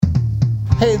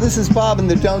Hey, this is Bob in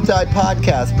the Don't Die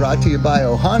podcast, brought to you by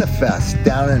Ohana Fest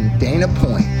down in Dana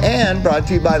Point, and brought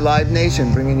to you by Live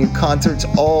Nation, bringing you concerts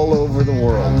all over the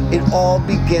world. It all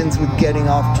begins with getting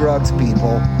off drugs,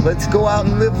 people. Let's go out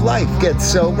and live life. Get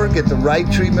sober, get the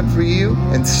right treatment for you,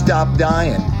 and stop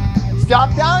dying.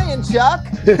 Stop dying, Chuck.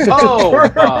 Oh,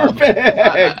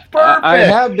 Perfect. I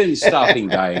have been stopping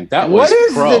dying. That was What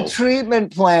is pro. the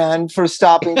treatment plan for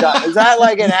stopping dying? Is that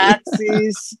like an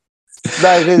axis?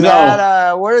 Like, is No.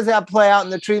 that where does that play out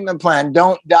in the treatment plan?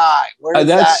 Don't die. Where does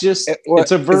That's that, just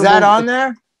it's a verbal. Is that on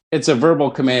there? It's a verbal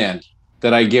command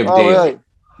that I give Oh, daily. really?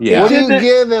 Yeah. What do you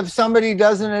give if somebody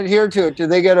doesn't adhere to it? Do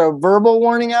they get a verbal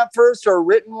warning at first, or a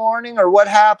written warning, or what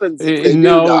happens if they do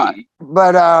No. die?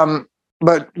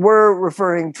 But we're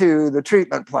referring to the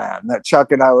treatment plan that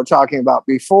Chuck and I were talking about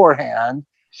beforehand.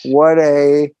 What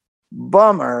a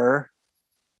bummer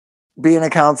being a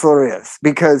counselor is,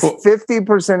 because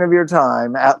 50% of your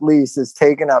time at least is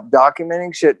taken up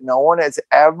documenting shit no one is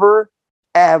ever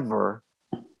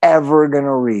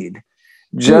gonna read.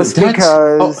 Just Dude,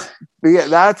 because yeah,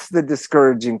 that's the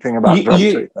discouraging thing about drug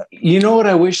treatment. You know what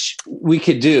I wish we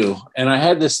could do, and I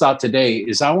had this thought today,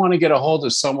 is I want to get a hold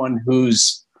of someone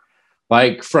who's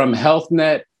like from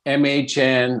HealthNet,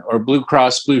 MHN, or Blue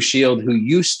Cross Blue Shield, who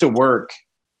used to work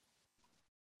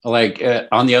like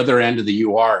on the other end of the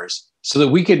URs, so that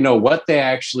we could know what they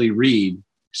actually read,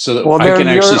 so that I can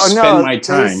actually spend my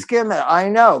time. They skim it. I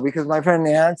know, because my friend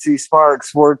Nancy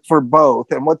Sparks worked for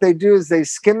both. And what they do is they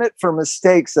skim it for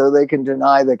mistakes so they can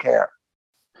deny the care.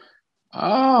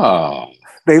 Oh.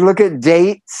 They look at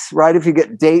dates, right? If you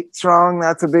get dates wrong,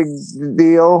 that's a big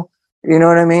deal. You know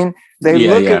what I mean? They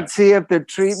look and see if the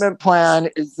treatment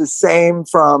plan is the same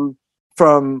from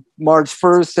March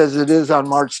 1st as it is on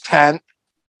March 10th.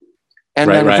 And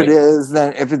then if it is,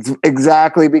 then if it's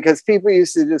exactly, because people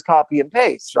used to just copy and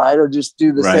paste, right? Or just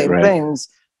do the same things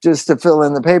just to fill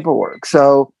in the paperwork.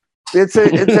 So it's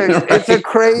a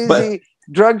crazy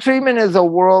drug treatment is a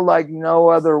world like no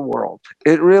other world.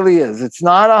 It really is. It's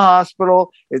not a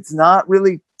hospital. It's not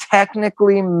really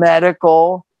technically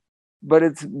medical, but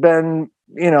it's been,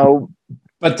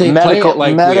 but they play it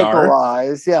like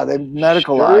medicalized. Yeah, they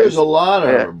medicalized. There's a lot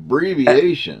of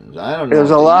abbreviations. I don't know.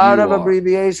 There's a lot of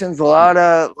abbreviations, a lot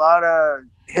of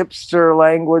hipster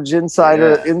language,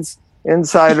 insider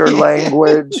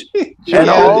language,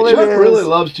 and all Chuck it is. really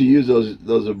loves to use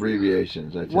those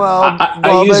abbreviations.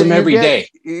 I use them every day.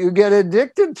 You get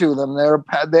addicted to them.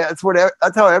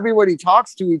 That's how everybody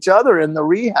talks to each other in the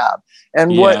rehab.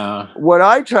 And what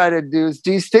I try to do is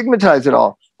destigmatize it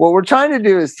all. What we're trying to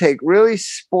do is take really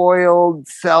spoiled,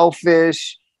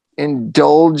 selfish,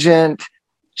 indulgent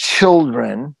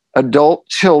children, adult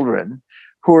children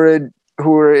who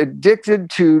are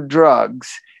addicted to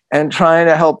drugs, and trying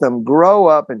to help them grow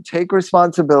up and take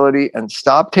responsibility and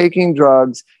stop taking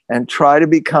drugs and try to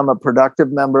become a productive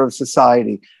member of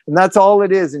society. And that's all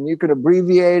it is. And you can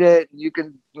abbreviate it. You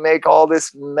can make all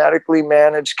this medically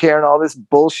managed care and all this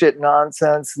bullshit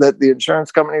nonsense that the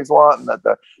insurance companies want and that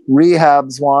the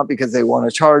rehabs want because they want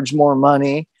to charge more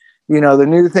money. The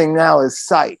new thing now is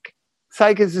psych.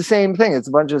 Psych is the same thing. It's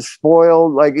a bunch of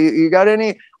spoiled, like you got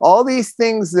all these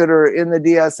things that are in the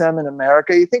DSM in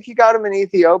America. You think you got them in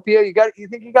Ethiopia? You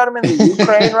think you got them in the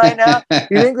Ukraine right now?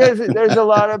 You think there's a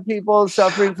lot of people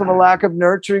suffering from a lack of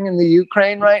nurturing in the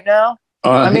Ukraine right now?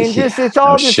 It's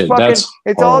all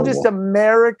just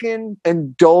American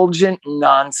indulgent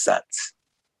nonsense.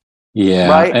 Yeah,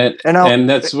 right. And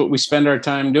that's what we spend our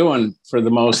time doing for the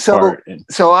most part.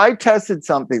 So I tested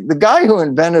something. The guy who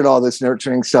invented all this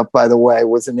nurturing stuff, by the way,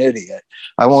 was an idiot.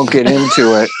 I won't get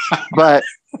into it, but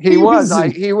he was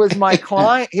my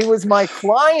client. He was my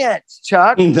client,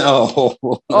 Chuck. No.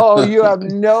 Oh, you have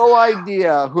no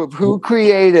idea who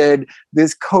created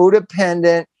this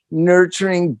codependent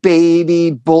nurturing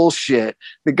baby bullshit.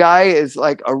 The guy is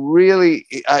like I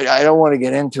don't want to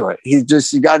get into it. You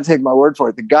got to take my word for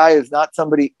it. The guy is not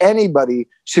somebody anybody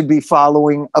should be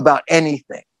following about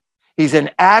anything. He's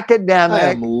an academic. I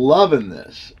am loving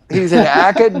this. He's an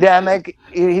academic.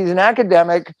 He's an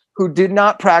academic who did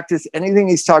not practice anything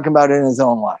he's talking about in his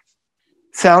own life.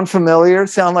 Sound familiar?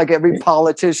 Sound like every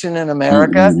politician in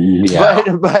America? Yeah.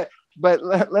 But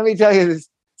let me tell you this.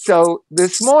 So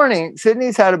this morning,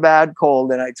 Sydney's had a bad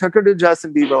cold, and I took her to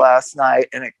Justin Bieber last night,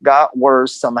 and it got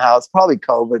worse somehow. It's probably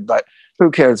COVID, but who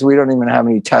cares? We don't even have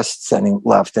any tests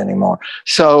left anymore.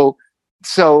 So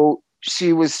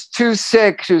she was too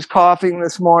sick. She was coughing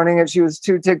this morning, and she was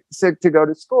too sick to go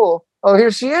to school. Oh, here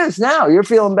she is now. You're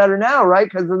feeling better now, right?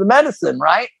 Because of the medicine,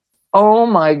 right? Oh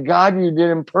my God, you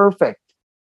did him perfect.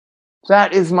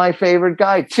 That is my favorite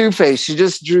guy, Two-Face. She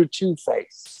just drew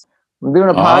Two-Face. I'm doing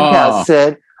a podcast,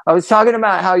 Sid. I was talking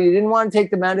about how you didn't want to take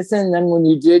the medicine, and then when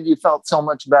you did, you felt so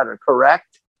much better.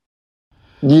 Correct?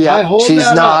 Yeah, she's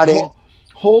nodding.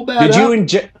 Hold that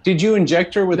up. Did you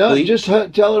inject her with no, bleach? Just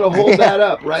tell her to hold that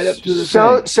up, right up to the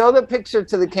thing. Show the picture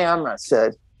to the camera,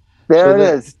 Sid. There it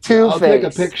is. Two-Face. I'll take a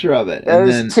picture of it.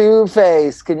 There's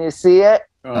Two-Face. Can you see it?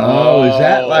 Oh, is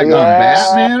that like on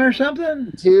Batman or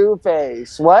something?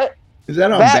 Two-Face. What? Is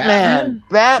that on Batman?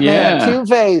 Batman.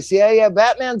 Two-Face. Yeah.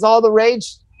 Batman's all the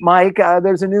rage, Mike.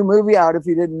 There's a new movie out if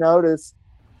you didn't notice.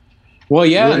 Well,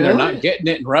 yeah, really? They're not getting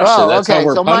it in Russia. That's how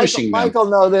we're punishing them. Michael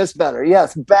know this better.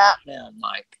 Yes, Batman,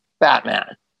 Mike.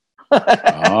 Batman. Oh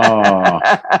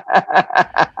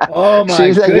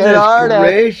my goodness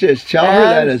gracious. Tell her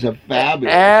that is a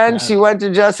fabulous. And she went to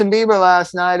Justin Bieber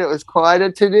last night. It was quite a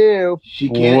to-do. She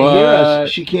can't hear us.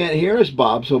 She can't hear us,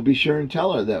 Bob, so be sure and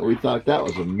tell her that we thought that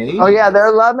was amazing. Oh yeah,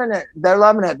 they're loving it. They're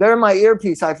loving it. They're in my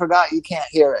earpiece. I forgot you can't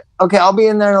hear it. Okay, I'll be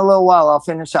in there in a little while. I'll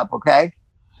finish up, okay?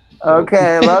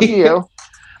 Okay, I love you.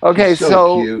 Okay,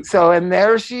 so and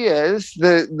there she is,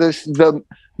 the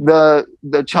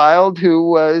child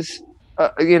who was,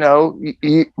 a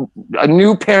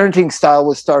new parenting style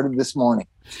was started this morning.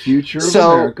 Future of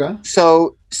America.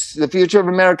 So the future of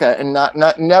America, and not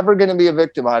never going to be a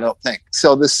victim, I don't think.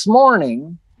 So this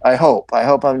morning, I hope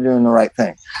I'm doing the right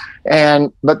thing.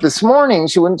 But this morning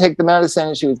she wouldn't take the medicine,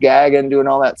 and she was gagging, doing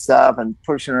all that stuff, and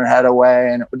pushing her head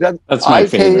away. And that's my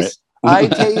favorite. I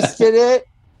tasted it.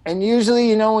 And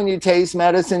usually, when you taste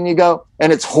medicine, you go,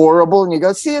 and it's horrible, and you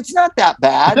go, see, it's not that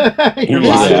bad.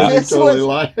 This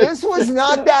was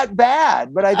not that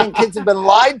bad. But I think kids have been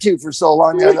lied to for so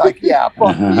long. They're like, yeah,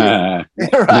 fuck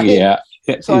you. Right? Yeah.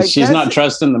 So she's not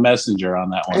trusting the messenger on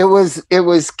that one. It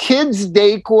was Kids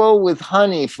Dayquil with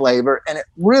honey flavor, and it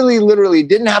really, literally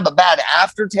didn't have a bad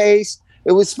aftertaste.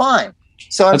 It was fine.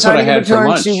 So I'm trying to give it to her,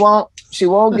 and she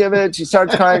won't give it. She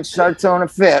starts crying. She starts throwing a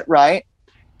fit, right?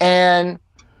 And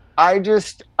I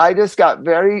just got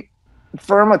very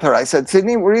firm with her. I said,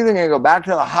 Sydney, we're either going to go back to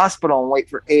the hospital and wait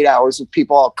for 8 hours with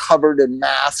people all covered in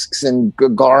masks and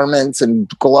garments and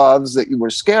gloves that you were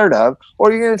scared of,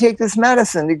 or you're going to take this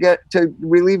medicine to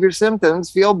relieve your symptoms,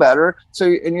 feel better,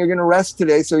 and you're going to rest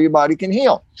today so your body can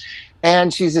heal.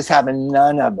 And she's just having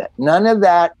none of it. None of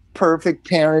that perfect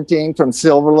parenting from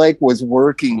Silver Lake was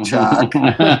working, Chuck.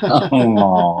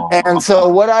 And so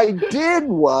what I did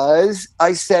was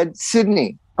I said,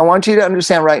 Sydney, I want you to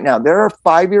understand right now, there are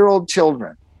 5-year-old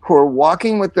children who are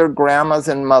walking with their grandmas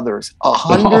and mothers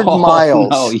 100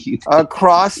 miles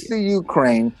across the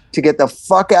Ukraine to get the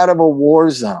fuck out of a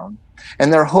war zone.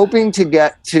 And they're hoping to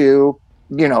get to,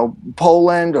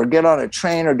 Poland or get on a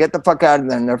train or get the fuck out of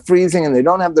there. And they're freezing and they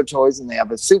don't have their toys and they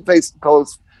have a suitcase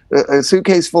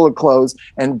full of clothes,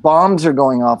 and bombs are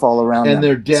going off all around them. And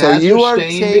their dads are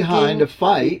staying behind to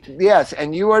fight. Yes,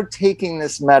 and you are taking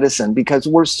this medicine because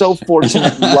we're so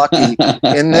fortunate and lucky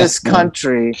in this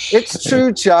country. It's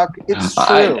true, Chuck. It's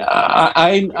true.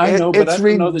 I know, but it's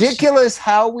ridiculous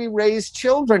how we raise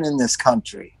children in this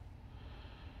country.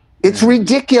 It's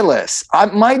ridiculous.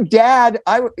 My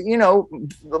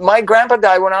grandpa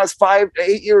died when I was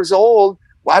 8 years old.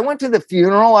 I went to the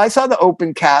funeral. I saw the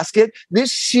open casket.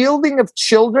 This shielding of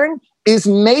children is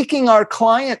making our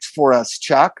clients for us,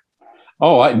 Chuck.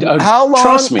 Oh, how long?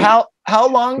 Trust me. How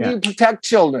long do you protect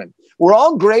children? We're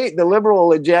all great. The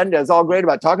liberal agenda is all great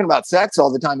about talking about sex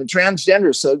all the time and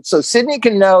transgender. So Sydney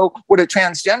can know what a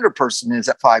transgender person is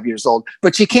at 5 years old,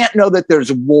 but she can't know that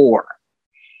there's war.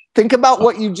 Think about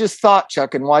what you just thought,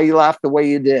 Chuck, and why you laughed the way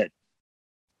you did.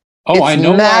 Oh, I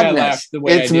know madness. Why I laughed the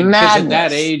way I did. Because at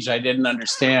that age, I didn't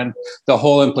understand the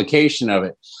whole implication of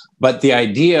it. But the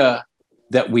idea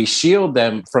that we shield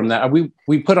them from that,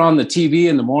 we put on the TV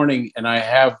in the morning, and I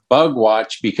have Bug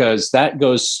Watch because that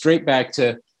goes straight back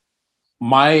to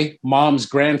my mom's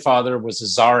grandfather was a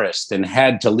czarist and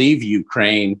had to leave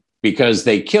Ukraine because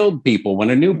they killed people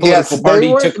when a new political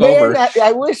party took over.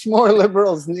 I wish more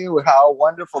liberals knew how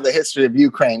wonderful the history of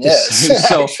Ukraine is.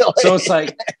 so it's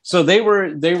like, so they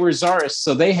were czarists,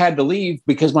 so they had to leave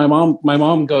because my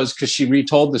mom goes, because she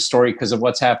retold the story because of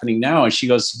what's happening now, and she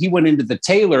goes, he went into the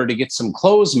tailor to get some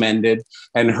clothes mended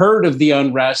and heard of the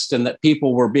unrest and that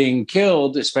people were being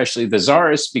killed, especially the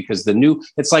czarists, because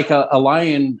it's like a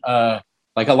lion,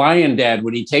 like a lion dad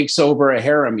when he takes over a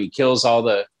harem, he kills all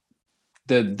the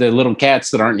little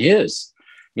cats that aren't his,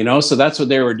 so that's what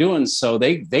they were doing. So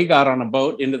they got on a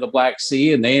boat into the Black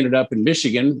Sea and they ended up in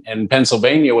Michigan and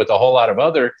Pennsylvania with a whole lot of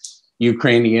other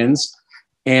Ukrainians.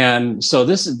 And so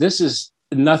this is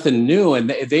nothing new. And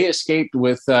they escaped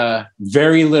with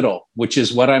very little, which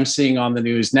is what I'm seeing on the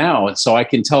news now. And so I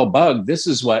can tell Bug, this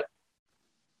is what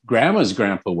grandma's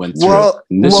grandpa went through.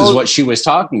 And this is what she was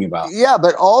talking about. Yeah,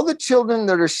 but all the children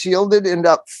that are shielded end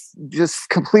up just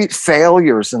complete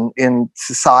failures in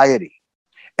society.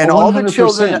 And 100%.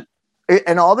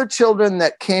 all the children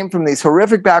that came from these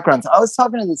horrific backgrounds. I was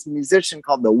talking to this musician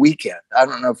called The Weeknd. I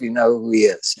don't know if you know who he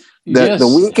is. The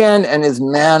Weeknd and his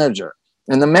manager.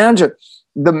 And the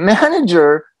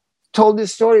manager told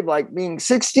this story of like being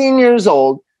 16 years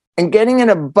old and getting in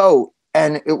a boat,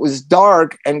 and it was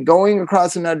dark, and going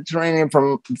across the Mediterranean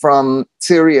from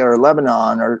Syria or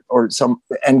Lebanon or some,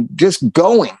 and just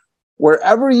going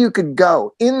wherever you could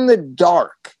go in the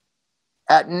dark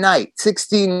at night,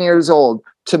 16 years old,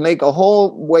 to make a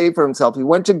whole way for himself. He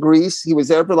went to Greece. He was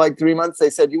there for like 3 months. They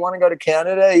said, "You want to go to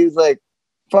Canada?" He was like,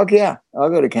 "Fuck yeah, I'll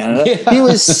go to Canada." Yeah. He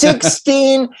was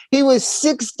 16. He was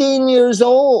 16 years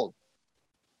old.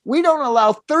 We don't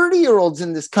allow 30-year-olds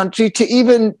in this country to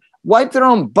even wipe their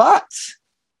own butts.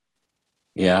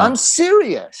 Yeah. I'm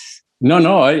serious.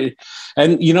 No.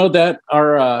 And you know that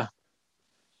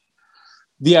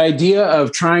the idea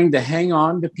of trying to hang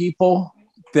on to people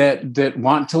that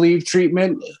want to leave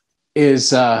treatment is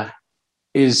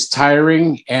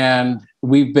tiring, and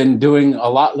we've been doing a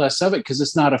lot less of it because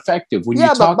it's not effective. When you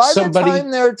talk but by the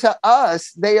time they're to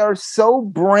us, they are so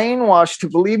brainwashed to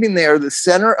believing they are the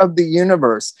center of the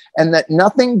universe and that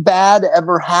nothing bad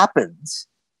ever happens.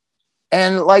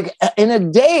 And like in a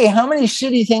day, how many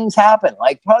shitty things happen?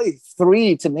 Like probably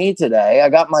 3 to me today. I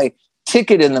got my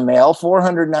ticket in the mail,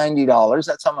 $490.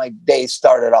 That's how my day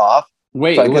started off.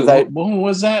 Wait, when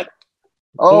was that?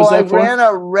 I ran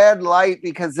a red light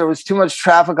because there was too much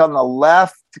traffic on the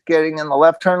left, getting in the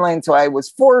left turn lane. So I was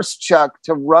forced, Chuck,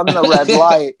 to run the red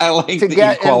light to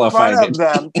get in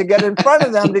front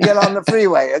of them, to get on the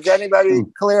freeway. Is anybody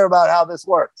clear about how this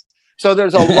works? So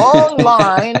there's a long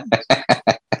line.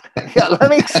 Yeah, let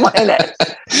me explain it.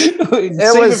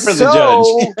 It was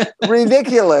so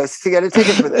ridiculous to get a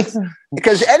ticket for this,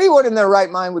 because anyone in their right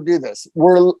mind would do this.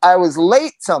 I was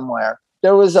late somewhere.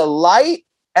 There was a light,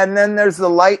 and then there's the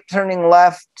light turning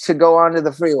left to go onto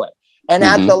the freeway. And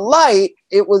at the light,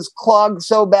 it was clogged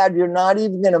so bad, you're not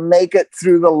even going to make it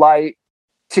through the light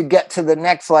to get to the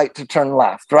next light to turn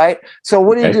left, right? So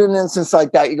what do you do in an instance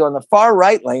like that? You go in the far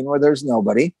right lane where there's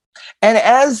nobody. And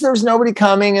as there's nobody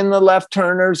coming and the left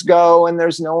turners go and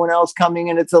there's no one else coming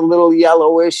and it's a little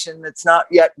yellowish and it's not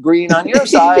yet green on your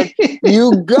side,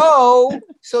 you go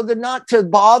so that not to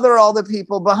bother all the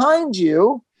people behind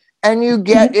you, and you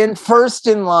get in first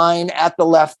in line at the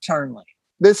left turn lane.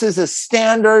 This is a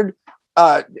standard.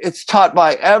 It's taught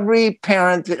by every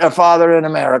parent, father in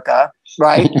America,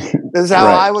 right? This is how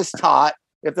I was taught.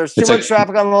 If there's too much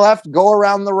traffic on the left, go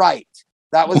around the right.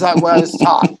 That was what I was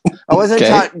taught. I wasn't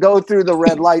taught go through the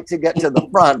red light to get to the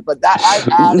front, but that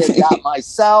I added that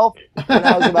myself when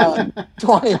I was about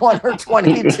 21 or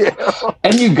 22.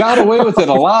 And you got away with it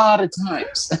a lot of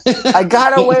times. I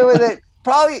got away with it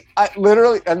probably,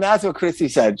 literally, and that's what Chrissy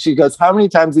said. She goes, "How many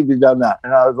times have you done that?"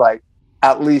 And I was like,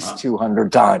 at least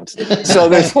 200 times. So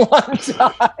there's one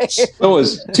time. It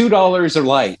was $2 a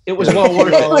light. It was well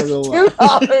worth it.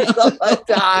 $2 a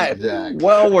time. Exactly.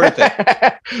 Well worth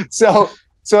it.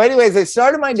 So anyways, I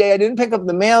started my day. I didn't pick up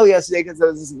the mail yesterday because I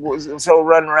was so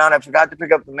running around. I forgot to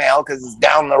pick up the mail because it's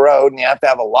down the road and you have to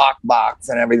have a lock box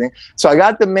and everything. So I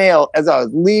got the mail as I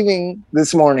was leaving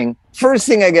this morning. First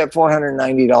thing, I get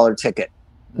 $490 ticket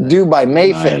due by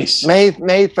May 5th,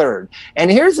 May 3rd.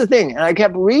 And here's the thing, and I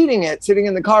kept reading it sitting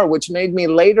in the car, which made me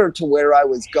later to where I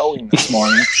was going this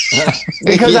morning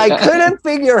because I couldn't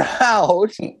figure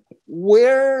out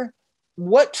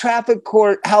what traffic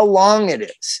court, how long it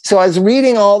is. So I was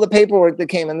reading all the paperwork that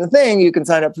came in the thing. You can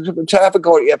sign up for traffic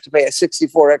court. You have to pay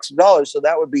 $64 extra. So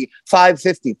that would be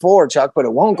 $554, Chuck, but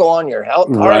it won't go on your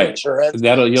health car insurance.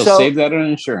 You'll save that on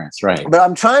insurance, right? But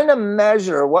I'm trying to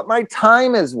measure what my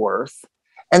time is worth.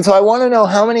 And so I want to know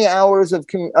how many hours of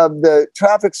the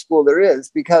traffic school there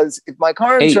is, because if my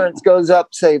car insurance goes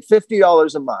up, say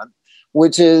 $50 a month,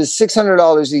 which is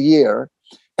 $600 a year,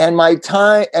 and my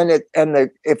time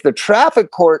if the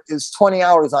traffic court is 20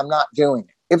 hours, I'm not doing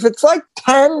it. If it's like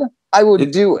 10, I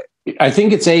would do it. I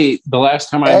think it's 8. The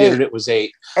last time I did it was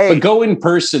 8. But go in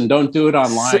person. Don't do it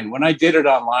online. When I did it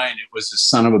online, it was a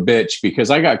son of a bitch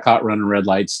because I got caught running red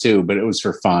lights too, but it was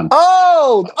for fun.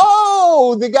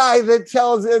 Oh, the guy that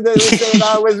tells him that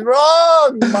I was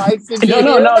wrong, Mike.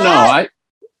 No.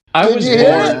 I was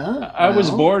bored. I was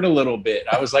bored a little bit.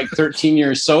 I was like 13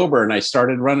 years sober, and I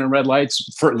started running red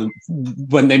lights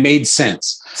when they made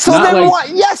sense. So then what?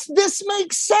 Yes, this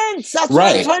makes sense. That's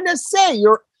what I'm trying to say.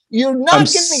 You're not going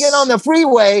to get on the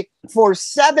freeway for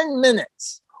 7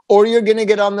 minutes, or you're going to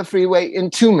get on the freeway in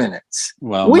 2 minutes.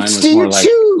 Well, which do you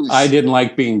choose? lose. I didn't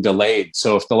like being delayed.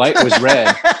 So if the light was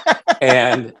red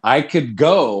and I could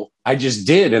go, I just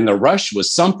did. And the rush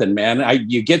was something, man.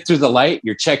 You get through the light,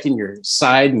 you're checking your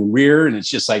side and rear, and it's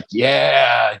just like,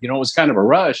 yeah, it was kind of a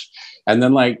rush. And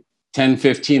then like 10,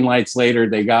 15 lights later,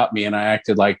 they got me, and I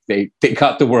acted like they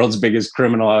caught the world's biggest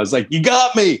criminal. I was like, you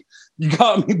got me,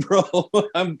 bro.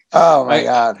 Oh my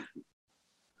God.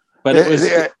 But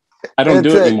I don't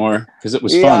do it anymore because it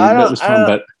was fun. It was fun,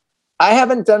 but I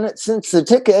haven't done it since the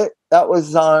ticket. That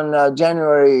was on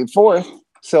January 4th.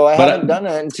 So I haven't done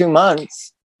it in 2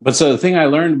 months. But so the thing I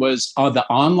learned was the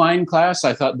online class,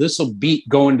 I thought this will beat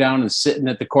going down and sitting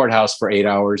at the courthouse for 8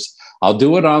 hours. I'll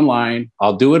do it online.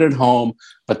 I'll do it at home.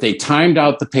 But they timed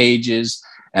out the pages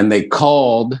and they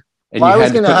called. And I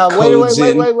was going to have, wait.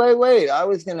 I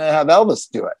was going to have Elvis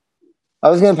do it. I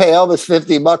was going to pay Elvis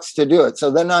 $50 to do it.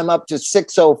 So then I'm up to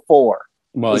 $604.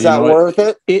 Well, is that worth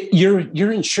it?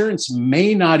 Your insurance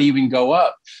may not even go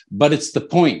up, but it's the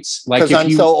points. Like because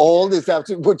I'm so old, is that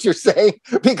what you're saying?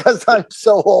 Because I'm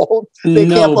so old, they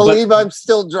can't believe I'm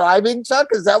still driving, Chuck.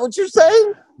 Is that what you're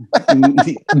saying?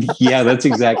 Yeah, that's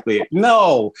exactly it.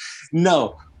 No.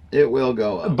 It will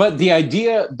go up. But the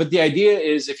idea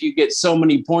is if you get so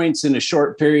many points in a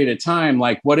short period of time,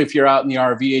 like what if you're out in the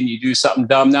RV and you do something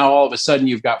dumb? Now all of a sudden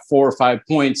you've got 4 or 5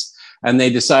 points. And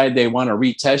they decide they want to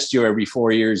retest you every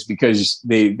 4 years because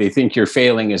they think you're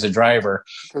failing as a driver.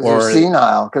 Because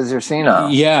you're senile.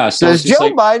 Yeah. So does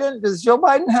Joe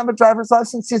Biden have a driver's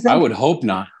license, you think? I would hope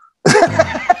not.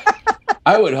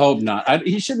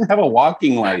 He shouldn't have a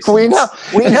walking license. We know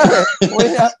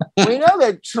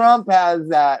that Trump has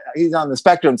that. He's on the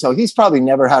spectrum, so he's probably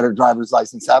never had a driver's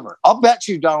license ever. I'll bet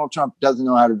you Donald Trump doesn't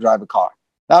know how to drive a car.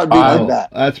 That would be my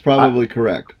bet. That's probably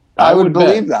correct. I would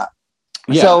believe that.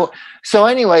 Yeah. So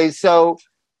anyway, so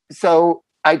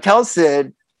I tell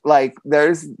Sid, like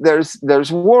there's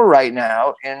war right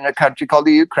now in a country called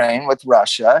the Ukraine with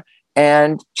Russia,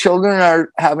 and children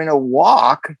are having to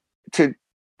walk to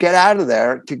get out of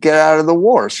there, to get out of the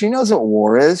war. She knows what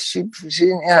war is. She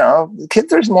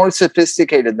kids are more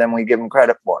sophisticated than we give them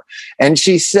credit for. And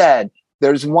she said,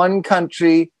 there's one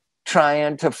country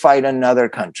trying to fight another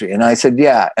country. And I said,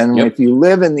 yeah. And if you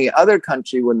live in the other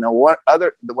country, when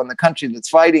the country that's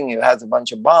fighting you has a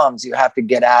bunch of bombs, you have to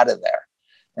get out of there.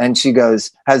 And she goes,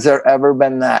 has there ever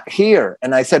been that here?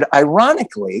 And I said,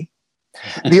 ironically,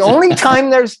 the only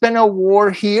time there's been a war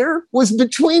here was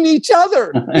between each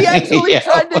other. We actually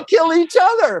tried to kill each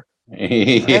other.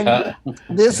 Yeah. And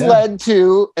this led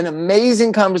to an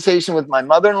amazing conversation with my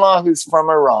mother-in-law, who's from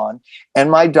Iran,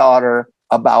 and my daughter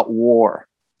about war.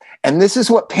 And this is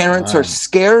what parents are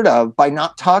scared of by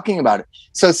not talking about it.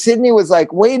 So Sydney was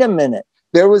like, wait a minute.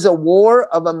 There was a war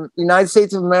of the United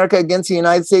States of America against the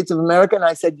United States of America. And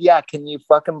I said, yeah, can you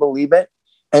fucking believe it?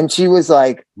 And she was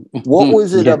like, what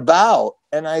was it about?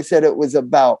 And I said, it was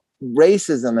about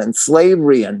racism and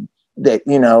slavery and that,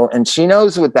 and she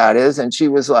knows what that is. And she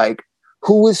was like,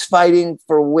 who was fighting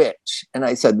for which? And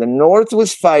I said, the North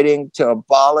was fighting to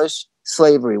abolish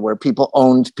slavery where people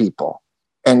owned people.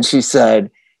 And she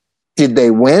said, did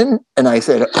they win? And I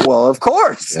said, well, of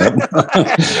course. Right?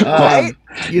 That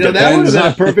would have been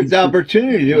a perfect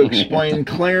opportunity to explain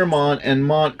Claremont and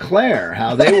Montclair,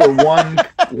 how they were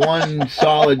one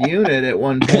solid unit at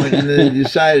one point, and then they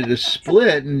decided to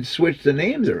split and switch the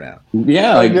names around.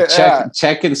 Yeah, like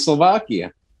Czech and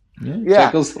Slovakia. Yeah.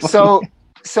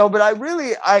 But I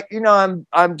really,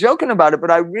 I'm joking about it, but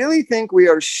I really think we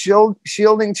are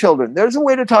shielding children. There's a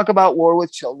way to talk about war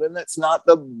with children that's not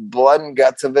the blood and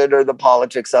guts of it or the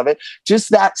politics of it, just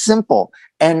that simple.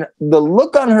 And the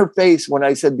look on her face when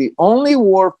I said the only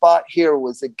war fought here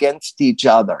was against each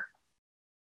other.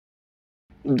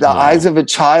 The eyes of a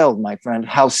child, my friend,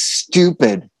 how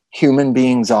stupid human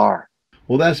beings are.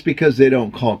 Well, that's because they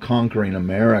don't call conquering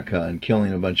America and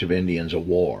killing a bunch of Indians a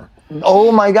war.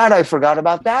 Oh my God, I forgot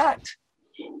about that.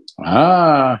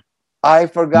 I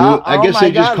forgot. I guess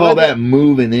they just call that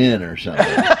moving in or something.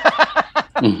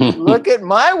 Look at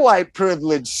my white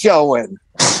privilege showing.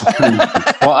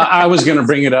 Well, I was going to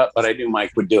bring it up, but I knew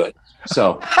Mike would do it.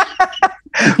 So,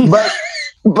 but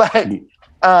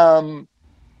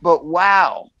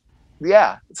wow.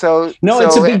 Yeah. So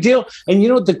it's a big deal. And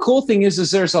the cool thing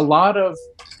is there's a lot of,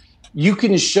 you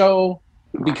can show,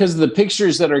 because of the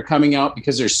pictures that are coming out,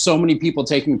 because there's so many people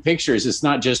taking pictures, it's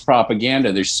not just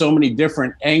propaganda. There's so many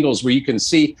different angles where you can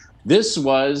see this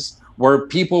was where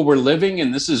people were living,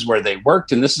 and this is where they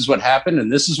worked, and this is what happened,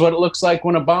 and this is what it looks like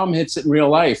when a bomb hits it in real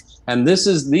life. And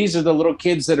these are the little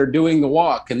kids that are doing the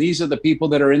walk, and these are the people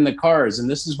that are in the cars, and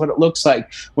this is what it looks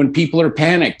like when people are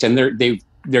panicked and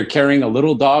they're carrying a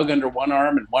little dog under one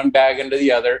arm and one bag under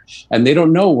the other, and they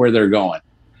don't know where they're going.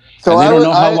 So they don't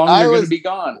know how long they're going to be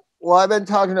gone. Well, I've been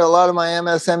talking to a lot of my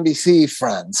MSNBC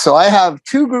friends. So I have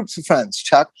two groups of friends,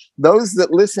 Chuck. Those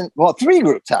that listen, well, three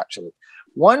groups actually.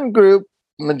 One group,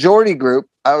 majority group,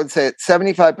 I would say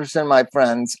 75% of my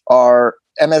friends are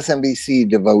MSNBC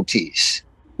devotees.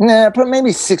 Nah,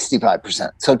 maybe 65%.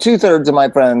 So 2/3 of my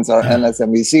friends are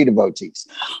MSNBC devotees.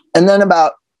 And then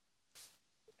about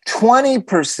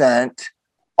 20%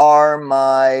 are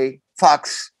my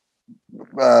Fox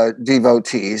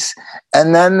devotees.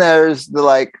 And then there's the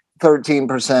like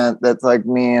 13% that's like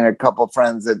me and a couple of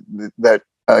friends that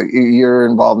you're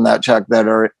involved in that, Chuck,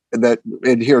 that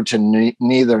adhere to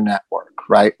neither network,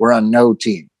 right? We're on no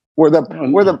team. We're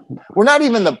not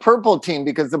even the purple team,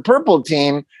 because the purple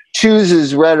team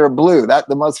chooses red or blue. That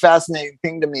the most fascinating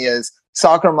thing to me is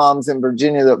soccer moms in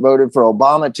Virginia that voted for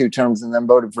Obama 2 terms and then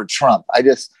voted for Trump. I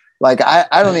just I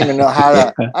don't even know how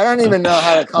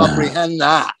to comprehend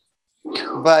that.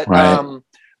 But right.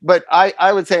 But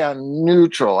I would say I'm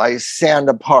neutral. I stand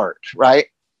apart, right?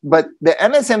 But the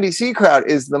MSNBC crowd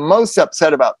is the most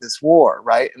upset about this war,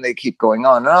 right? And they keep going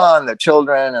on and on, the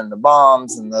children and the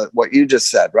bombs and what you just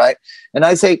said, right? And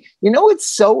I say, it's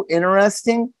so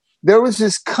interesting. There was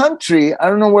this country, I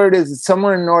don't know where it is, it's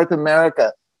somewhere in North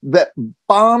America, that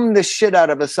bombed the shit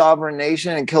out of a sovereign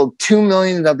nation and killed 2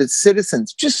 million of its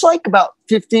citizens, just like about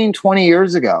 15, 20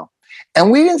 years ago.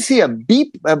 And we didn't see a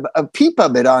peep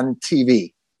of it on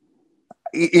TV.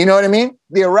 You know what I mean?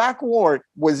 The Iraq War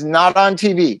was not on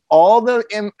TV. All the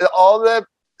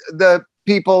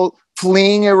people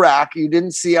fleeing Iraq, you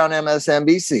didn't see on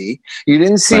MSNBC. You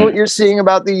didn't see what you're seeing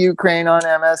about the Ukraine on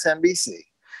MSNBC.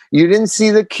 You didn't see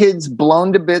the kids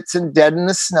blown to bits and dead in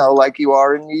the snow like you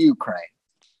are in the Ukraine,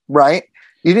 right?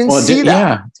 You didn't see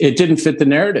that. Yeah, it didn't fit the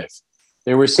narrative.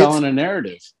 They were selling a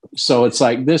narrative. So it's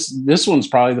like this one's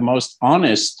probably the most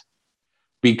honest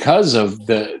because of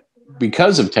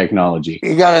technology.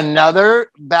 You got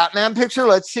another Batman picture?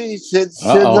 Let's see. Sid's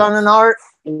on an art.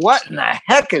 What in the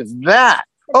heck is that?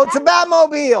 Oh, it's a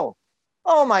Batmobile.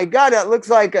 Oh my God, that looks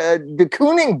like a de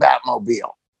Kooning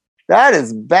Batmobile. That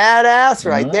is badass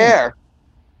right there.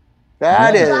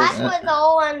 That is. Black was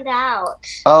all runned out.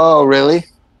 Oh, really?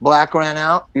 Black ran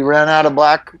out? You ran out of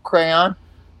black crayon?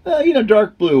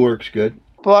 Dark blue works good.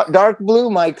 Dark blue,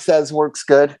 Mike says, works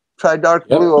good. Try dark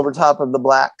blue over top of the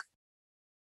black.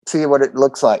 See what it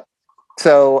looks like.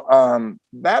 So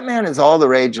Batman is all the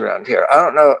rage around here. I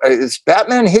don't know. Is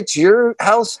Batman hits your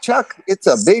house, Chuck? It's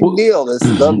a big deal. This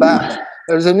is The Batman.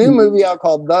 There's a new movie out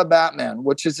called The Batman,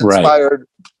 which has inspired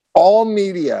all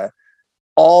media,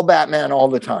 all Batman all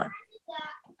the time.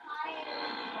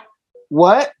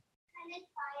 What?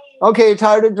 Okay, you're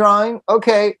tired of drawing?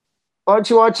 Okay. Why don't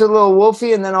you watch a little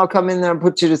Wolfie and then I'll come in there and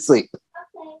put you to sleep.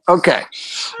 Okay.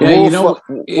 Yeah,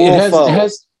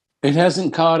 it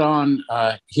hasn't caught on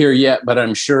here yet, but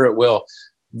I'm sure it will.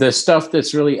 The stuff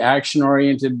that's really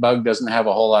action-oriented, Bug doesn't have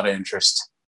a whole lot of interest.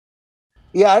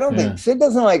 Yeah, I don't think Sid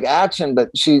doesn't like action, but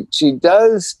she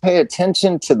does pay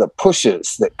attention to the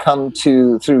pushes that come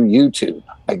through YouTube.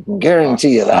 I can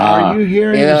guarantee you that. Are you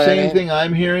hearing the same thing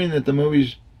I'm hearing, that the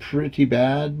movie's pretty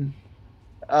bad?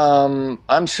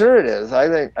 I'm sure it is. I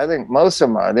think most of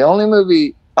them are. The only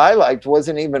movie I liked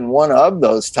wasn't even one of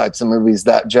those types of movies.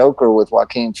 That Joker with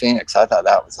Joaquin Phoenix, I thought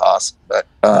that was awesome. But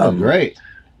great.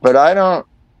 But I don't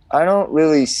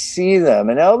really see them.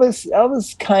 And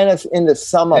Elvis kind of into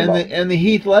some of them. And the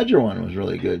Heath Ledger one was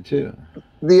really good too.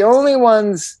 The only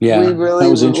ones we really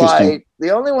liked.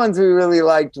 The only ones we really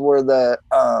liked were the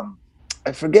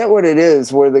I forget what it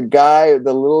is. Where the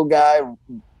little guy,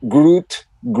 Groot.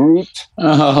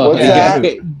 Oh, what's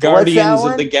that? Guardians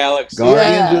of the Galaxy.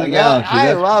 Guardians of the Galaxy.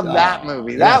 I love that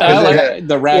movie.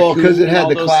 The raccoon. Because it had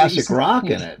the classic rock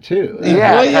in it too. It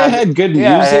had good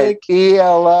music.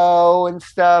 ELO and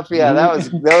stuff. Yeah, that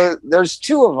was. There's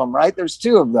two of them, right? There's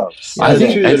two of those. I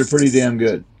think two that are pretty damn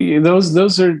good.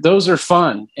 Those are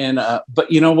fun, and but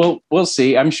we'll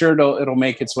see. I'm sure it'll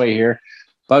make its way here.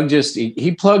 Bug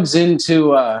he plugs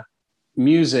into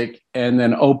music and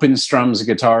then open strums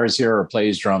guitars here or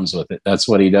plays drums with it. That's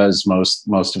what he does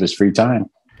most of his free time.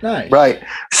 Nice. Right.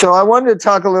 So I wanted to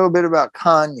talk a little bit about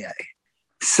Kanye.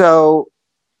 So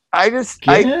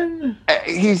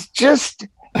he's just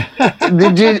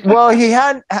he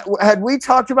had we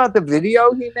talked about the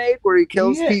video he made where he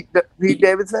kills Pete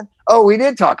Davidson? Oh, we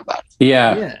did talk about it.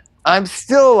 Yeah. I'm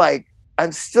still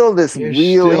this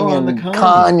reeling in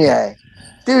Kanye.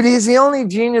 Dude, he's the only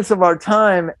genius of our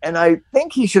time, and I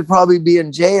think he should probably be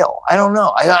in jail. I don't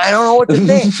know. I don't know what to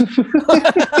think.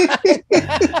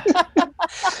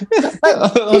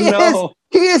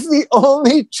 He is the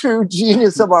only true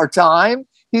genius of our time.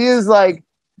 He is like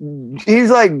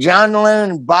he's like John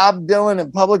Lennon and Bob Dylan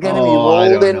and Public Enemy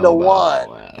rolled into one.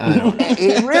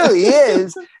 He really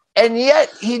is. And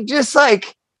yet he just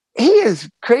like, he is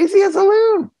crazy as a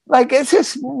loon. Like, it's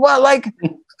just, well, like,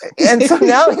 and so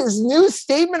now his new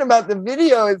statement about the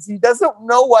video is he doesn't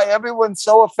know why everyone's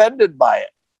so offended by it.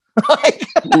 Like,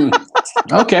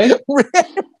 okay.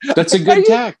 That's a good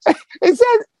tact. Is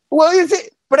that, well, is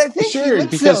it? But I think sure,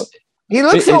 because he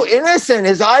looks so innocent.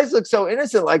 His eyes look so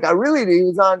innocent. Like, he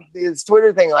was on his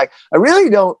Twitter thing. Like, I really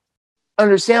don't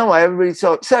understand why everybody's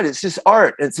so upset. It's just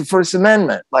art. It's the First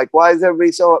Amendment. Like, why is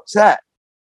everybody so upset?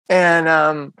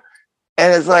 And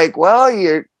it's like, well,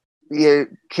 you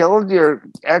killed your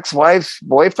ex-wife's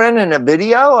boyfriend in a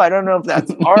video. I don't know if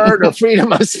that's art or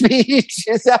freedom of speech.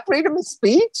 Is that freedom of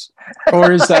speech?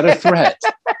 Or is that a threat?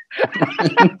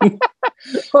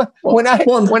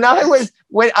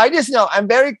 I just know I'm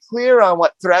very clear on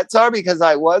what threats are because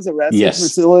I was arrested for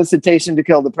solicitation to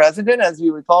kill the president, as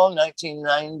you recall, in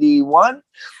 1991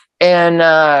 and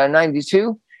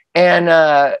 92. And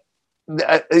that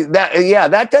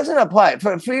doesn't apply.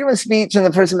 For freedom of speech and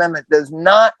the First Amendment does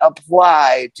not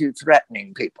apply to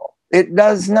threatening people. It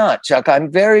does not, Chuck. I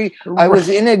was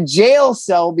in a jail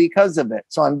cell because of it.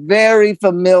 So I'm very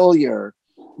familiar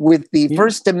with the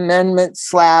First Amendment /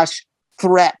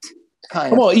 threat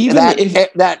kind of. Well, even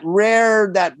that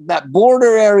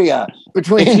border area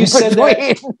between. If you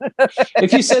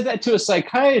said that to a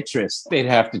psychiatrist, they'd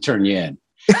have to turn you in.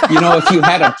 If you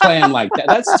had a plan like that.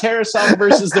 That's Tarasov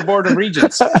versus the Board of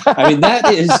Regents. I mean,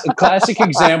 that is a classic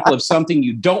example of something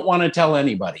you don't want to tell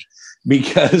anybody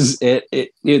because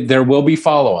there will be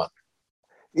follow-up.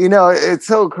 It's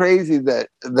so crazy that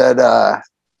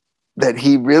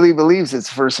he really believes it's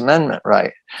First Amendment,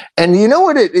 right? And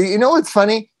what's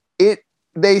funny?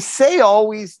 They say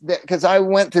always that, because I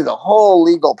went through the whole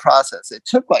legal process. It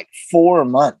took like 4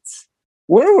 months.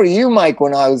 Where were you, Mike,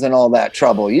 when I was in all that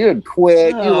trouble? You had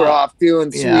quit. You were off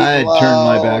doing sweet I had turned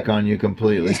my back on you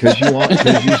completely because you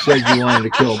said you wanted to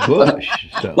kill Bush.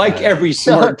 So every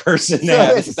smart person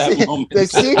has at that moment. The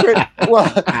secret.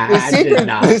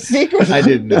 I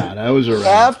did not. I was around.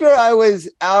 After I was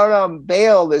out on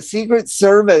bail, the Secret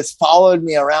Service followed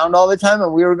me around all the time,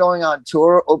 and we were going on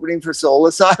tour opening for Soul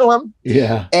Asylum.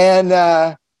 Yeah. And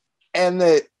the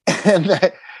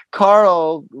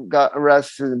Carl got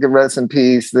arrested, rest in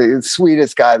peace, the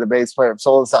sweetest guy, the bass player of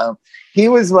Soul Asylum. He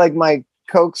was like my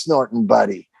coke snorting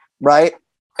buddy, right?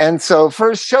 And so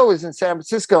first show was in San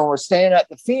Francisco, and we're staying at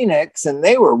the Phoenix, and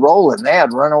they were rolling. They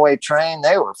had Runaway Train.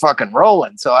 They were fucking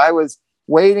rolling. So I was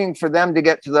waiting for them to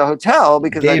get to the hotel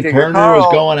because Dave I figured Turner Carl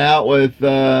was going out with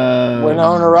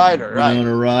Winona Ryder, right?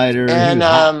 Winona Ryder,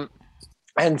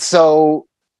 and so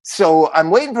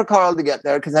I'm waiting for Carl to get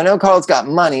there because I know Carl's got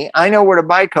money. I know where to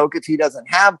buy Coke if he doesn't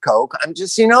have Coke. I'm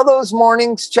just, those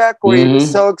mornings, Chuck, where he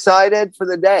was so excited for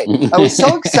the day. I was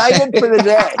so excited for the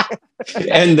day.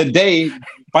 And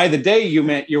by the day, you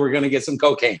meant you were going to get some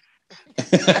cocaine.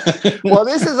 Well,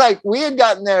 this is like, we had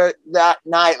gotten there that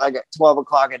night, like at 12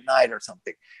 o'clock at night or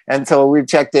something. And so we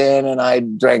checked in and I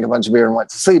drank a bunch of beer and went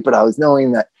to sleep. But I was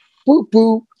knowing that, boo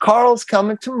boo, Carl's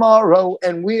coming tomorrow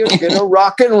and we're gonna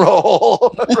rock and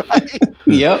roll. Right?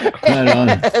 Yep.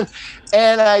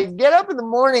 And I get up in the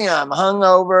morning and I'm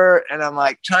hungover and I'm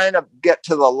like trying to get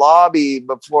to the lobby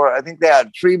before, I think they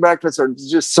had free breakfast or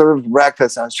just served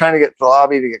breakfast. I was trying to get to the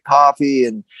lobby to get coffee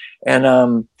and there's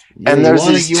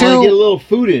you want to get a little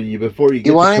food in you before you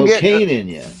get the cocaine in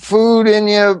you. Food in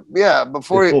you, yeah.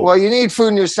 Before you need food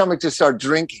in your stomach to start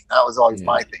drinking. That was always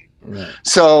my thing. Right.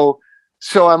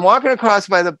 So I'm walking across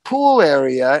by the pool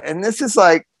area, and this is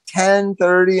like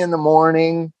 10:30 in the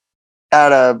morning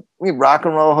at a rock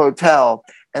and roll hotel.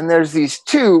 And there's these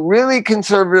two really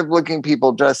conservative-looking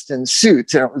people dressed in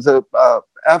suits, and it was a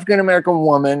African-American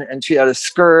woman, and she had a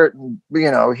skirt and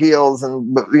heels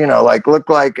and like looked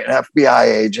like an FBI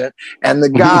agent. And the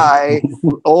guy,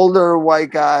 older white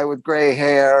guy with gray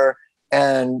hair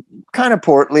and kind of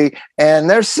portly, and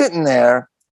they're sitting there.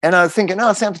 And I was thinking,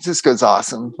 oh, San Francisco's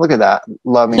awesome. Look at that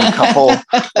loving couple.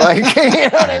 Like, you know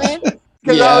what I mean?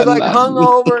 Because I was like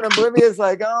hungover and oblivious,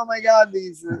 like, oh my God,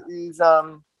 these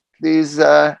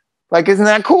like, isn't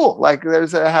that cool? Like,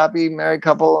 there's a happy married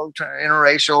couple,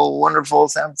 interracial, wonderful.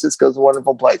 San Francisco's a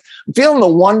wonderful place. I'm feeling the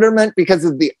wonderment because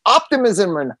of the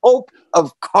optimism and hope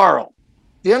of Carl.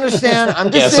 Do you understand?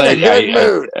 I'm just in a good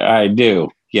mood. I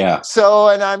do. Yeah. So,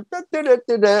 and I'm,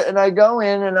 and I go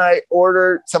in and I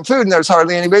order some food and there's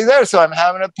hardly anybody there. So I'm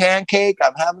having a pancake.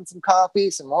 I'm having some coffee,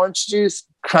 some orange juice,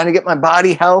 trying to get my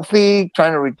body healthy,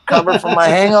 trying to recover from my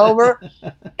hangover.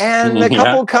 And the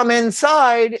couple come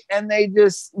inside and they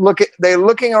just they're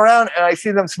looking around and I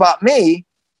see them spot me.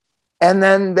 and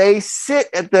then they sit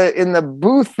in the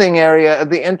boothing area of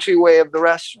the entryway of the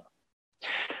restaurant.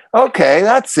 Okay,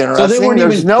 that's interesting. So they weren't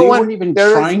There's even, no they one. weren't even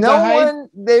There is trying no to hide? one.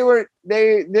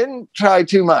 They didn't try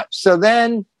too much. So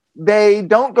then they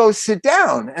don't go sit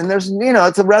down, and there's,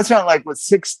 it's a restaurant like with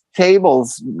 6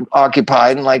 tables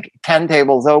occupied and like 10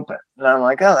 tables open. And I'm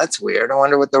like, oh, that's weird. I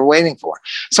wonder what they're waiting for.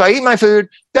 So I eat my food,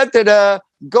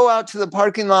 go out to the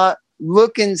parking lot,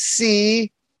 look and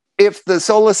see if the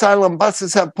Soul Asylum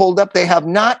buses have pulled up. They have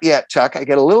not yet, Chuck. I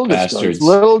get a little discouraged.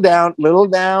 Little down,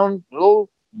 whoa,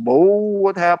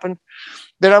 what happened?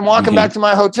 Then I'm walking back to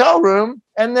my hotel room,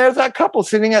 and there's that couple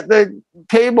sitting at the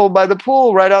table by the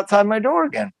pool right outside my door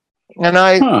again. And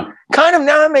I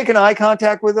now I'm making eye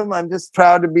contact with them. I'm just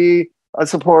proud to be a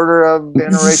supporter of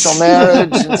interracial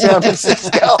marriage in San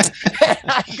Francisco. And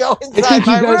I go inside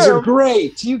my room. You guys are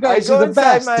great. You guys are the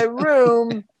best. I go inside my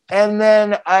room, and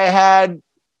then I had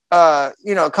a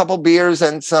couple beers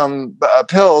and some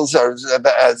pills or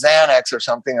Xanax or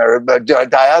something, or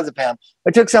diazepam.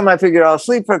 I took some. I figured I'll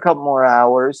sleep for a couple more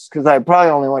hours because I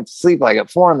probably only went to sleep like at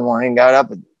 4 a.m. Got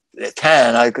up at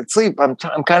 10. I could sleep. I'm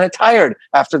kind of tired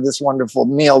after this wonderful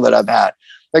meal that I've had.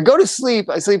 I go to sleep.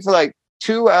 I sleep for like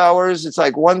 2 hours. It's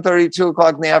like 1:30, 2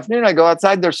 o'clock in the afternoon. I go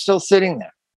outside. They're still sitting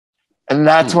there, and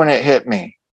that's when it hit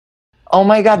me. Oh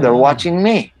my God, they're watching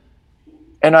me.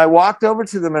 And I walked over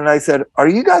to them and I said, "Are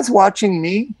you guys watching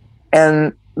me?"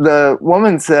 And the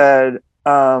woman said,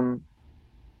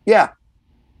 "Yeah."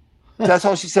 That's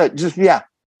all she said. Just, yeah.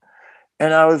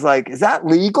 And I was like, "Is that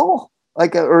legal?"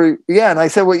 Yeah. And I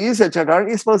said, "What you said, Chuck, aren't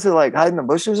you supposed to like hide in the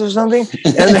bushes or something?"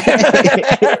 And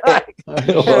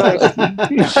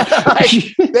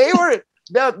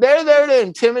they're there to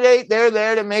intimidate. They're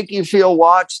there to make you feel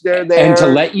watched. They're there and to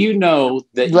let you know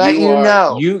that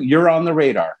you're on the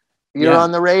radar. You're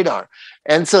on the radar.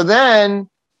 And so then,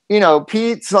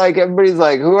 Pete's like, everybody's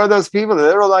like, "Who are those people?"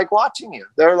 They're like watching you.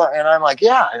 They're like, and I'm like,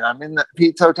 "Yeah." And I'm in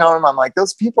Pete's hotel room. I'm like,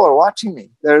 "Those people are watching me.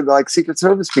 They're like Secret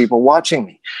Service people watching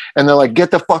me." And they're like,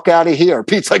 "Get the fuck out of here."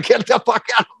 Pete's like, "Get the fuck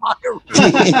out of my room."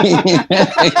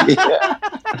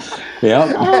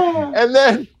 Yeah. And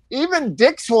then even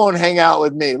dicks won't hang out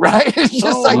with me, right? It's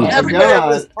just everybody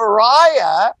has this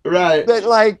pariah, right? That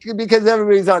like, because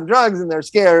everybody's on drugs and they're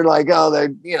scared, like, oh,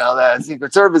 the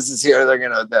Secret Service is here.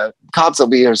 The cops will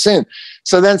be here soon.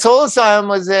 So then Soul Asylum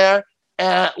was there,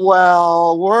 and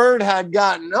word had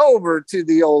gotten over to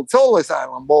the old Soul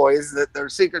Asylum boys that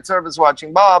there's Secret Service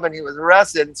watching Bob, and he was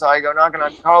arrested. And so I go knocking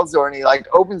on Carl's door, and he like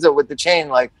opens it with the chain,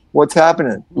 like, "What's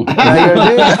happening?" And I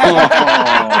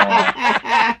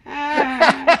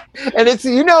go, and it's,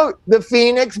 the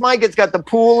Phoenix, Mike, it's got the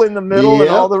pool in the middle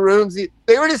and all the rooms.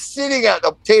 They were just sitting at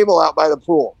the table out by the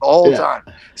pool the whole time.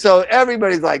 So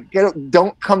everybody's like,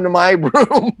 don't come to my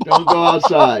room. Don't go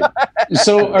outside.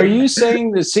 So are you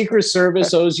saying the Secret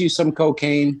Service owes you some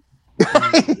cocaine?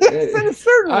 Yes, in a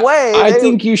certain way. I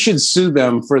think you should sue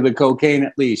them for the cocaine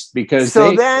at least, because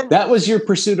that was your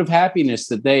pursuit of happiness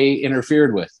that they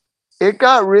interfered with. It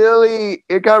got really,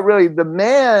 the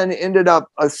man ended up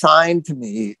assigned to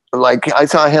me. Like, I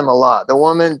saw him a lot. The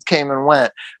woman came and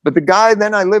went. But the guy,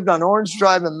 then I lived on Orange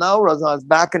Drive in Melrose, and I was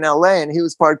back in LA, and he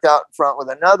was parked out in front with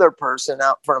another person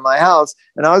out in front of my house.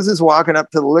 And I was just walking up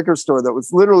to the liquor store that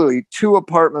was literally 2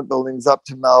 apartment buildings up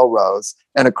to Melrose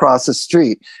and across the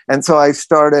street. And so I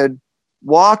started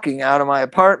walking out of my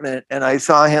apartment, and I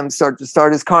saw him start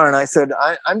his car. And I said,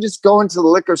 I'm just going to the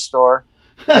liquor store.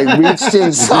 I reached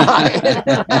inside.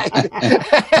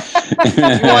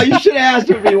 Well, you should ask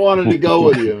him if he wanted to go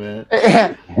with you, man.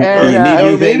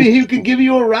 Or maybe he could give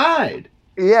you a ride.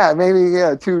 Yeah, maybe.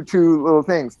 Yeah, two little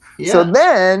things. Yeah. So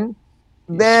then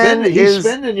he's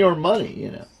spending your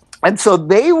money, And so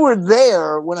they were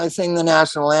there when I sang the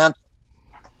national anthem.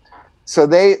 So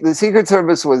the Secret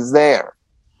Service was there.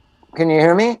 Can you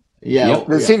hear me? Yeah.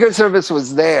 The Secret Service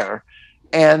was there.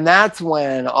 And that's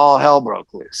when all hell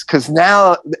broke loose. Because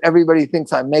now everybody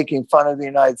thinks I'm making fun of the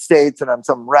United States and I'm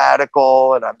some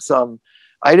radical and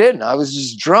I didn't. I was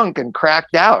just drunk and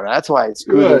cracked out. That's why I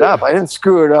screwed it up. I didn't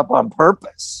screw it up on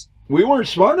purpose. We weren't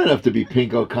smart enough to be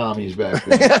pinko commies back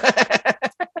then.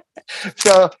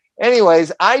 So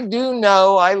anyways, I do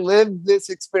know I lived this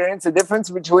experience, the difference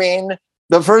between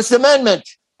the First Amendment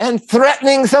and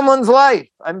threatening someone's life.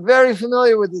 I'm very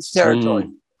familiar with this territory.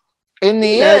 In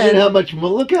the end,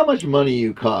 look how much money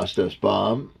you cost us,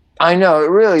 Bob. I know,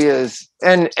 it really is.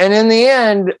 And in the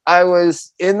end, I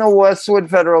was in the Westwood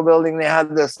Federal Building. They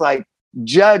had this like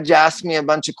judge ask me a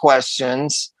bunch of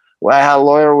questions. I had a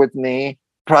lawyer with me.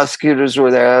 Prosecutors were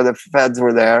there. The feds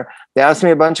were there. They asked me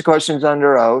a bunch of questions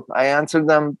under oath. I answered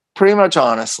them pretty much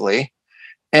honestly.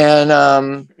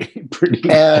 And pretty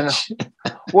and much.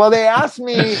 well, they asked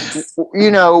me,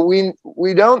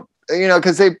 we don't,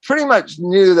 because they pretty much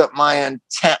knew that my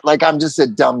intent, like I'm just a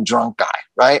dumb drunk guy,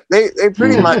 right? They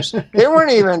pretty much, they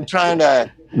weren't even trying to.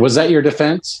 Was that your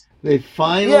defense? They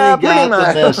finally got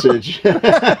the message.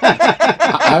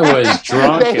 I was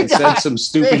drunk and said some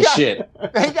stupid shit.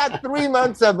 They got 3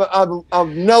 months of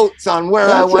notes on where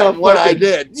I went, what I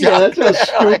did. Yeah, that's how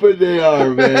stupid they are,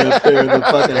 man. Up there in the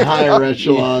fucking higher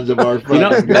echelons of our fucking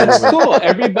government. That's cool.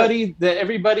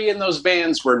 Everybody in those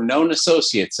bands were known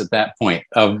associates at that point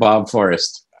of Bob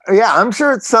Forrest. Yeah, I'm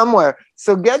sure it's somewhere.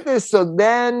 So get this. So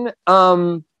then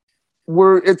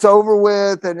it's over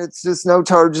with, and it's just no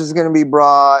charges going to be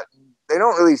brought. They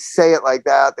don't really say it like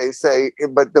that. They say,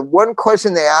 but the one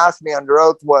question they asked me under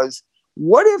oath was,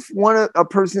 what if a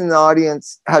person in the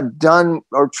audience had done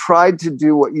or tried to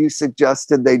do what you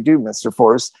suggested they do, Mr.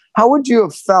 Forrest? How would you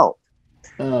have felt?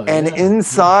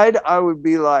 Inside, I would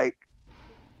be like,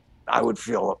 I would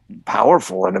feel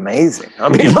powerful and amazing. I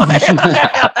mean,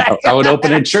 I would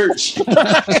open a church.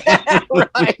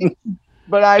 Right.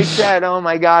 But I said, oh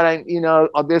my God,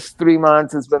 this 3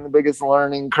 months has been the biggest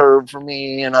learning curve for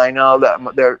me. And I know that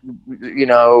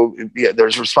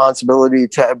there's responsibility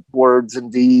to words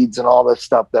and deeds and all this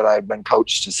stuff that I've been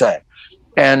coached to say.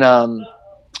 And,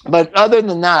 but other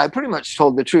than that, I pretty much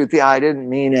told the truth. Yeah, I didn't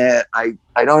mean it. I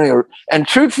don't even, and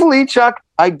truthfully, Chuck,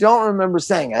 I don't remember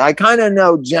saying it. I kind of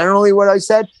know generally what I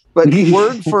said, but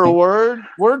word for word,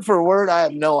 I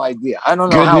have no idea. I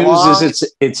don't know how long. Good news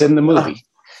is it's in the movie.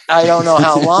 I don't know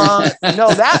how long. No,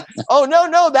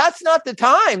 that's not the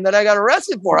time that I got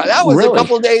arrested for. That was a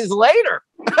couple of days later.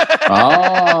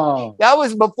 Oh. That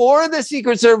was before the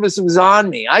Secret Service was on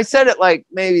me. I said it like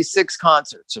maybe 6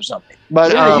 concerts or something.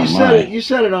 But you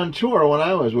said it on tour when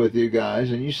I was with you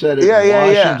guys, and you said it in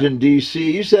Washington, D.C.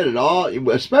 You said it all,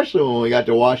 especially when we got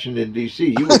to Washington,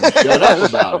 D.C. You wouldn't shut up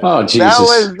about it. Oh,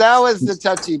 Jesus. That was the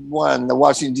touchy one, the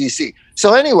Washington, D.C.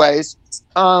 So anyways,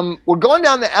 we're going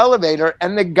down the elevator,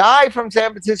 and the guy from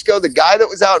San Francisco, the guy that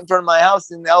was out in front of my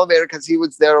house in the elevator, because he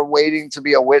was there waiting to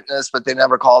be a witness, but they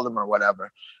never called him or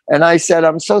whatever. And I said,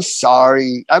 I'm so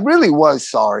sorry. I really was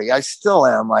sorry. I still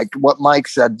am. Like what Mike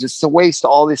said, just to waste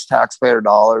all these taxpayer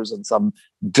dollars on some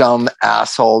dumb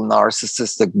asshole,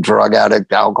 narcissistic drug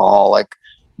addict, alcoholic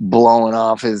blowing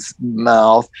off his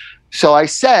mouth. So I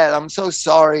said, I'm so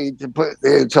sorry to put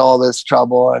you to all this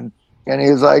trouble. And he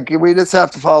was like, we just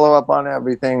have to follow up on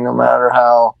everything, no matter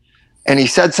how. And he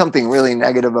said something really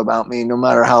negative about me, no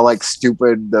matter how like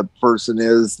stupid the person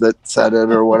is that said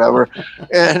it or whatever.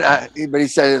 But he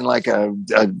said it in like a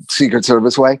Secret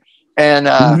Service way. And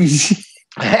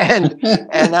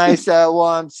and I said, well,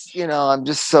 I'm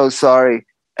just so sorry.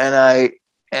 And I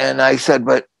said,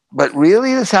 but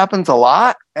really, this happens a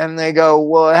lot. And they go,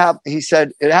 well, he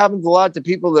said, it happens a lot to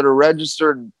people that are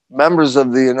registered members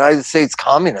of the United States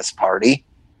Communist Party.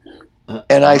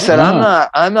 And I said,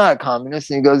 I'm not a communist.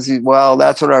 And he goes, well,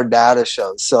 that's what our data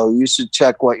shows. So you should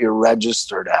check what you're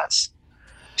registered as.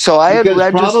 So I had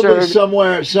registered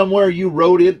probably somewhere you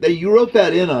wrote it. You wrote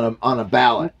that in on a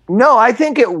ballot. No, I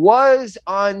think it was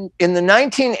in the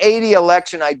 1980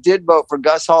 election. I did vote for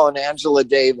Gus Hall and Angela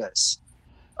Davis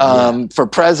for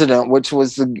president, which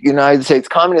was the United States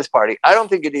Communist Party. I don't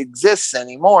think it exists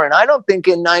anymore. And I don't think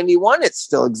in 91 it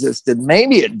still existed.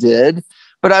 Maybe it did.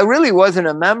 But I really wasn't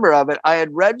a member of it. I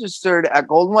had registered at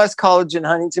Golden West College in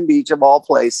Huntington Beach, of all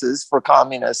places, for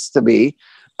communists to be,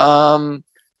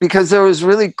 because there was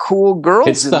really cool girls.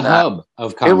 It's the hub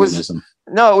of communism.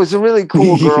 It was a really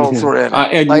cool girls were in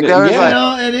it.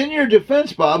 And in your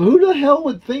defense, Bob, who the hell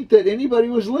would think that anybody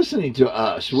was listening to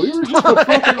us? We were just a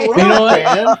fucking rock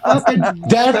band, fucking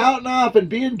spouting off and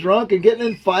being drunk and getting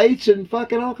in fights and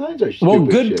fucking all kinds of shit. Well,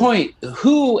 good point.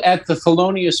 Who at the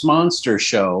Thelonious Monster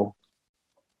show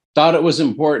thought it was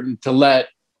important to let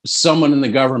someone in the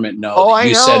government know that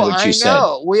you said what you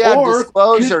said? We had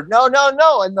disclosure. No.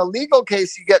 In the legal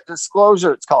case, you get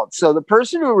disclosure, it's called. So the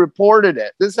person who reported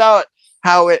it, this is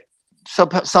how it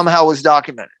somehow was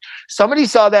documented. Somebody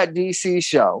saw that DC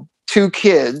show, 2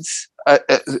 kids,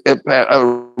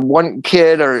 one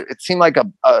kid, or it seemed like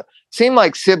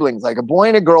siblings, like a boy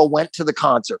and a girl went to the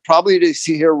concert, probably to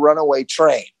see her Runaway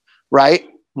Train, right?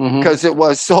 Because it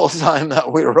was Soul Time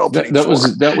that we were opening. That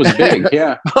was big,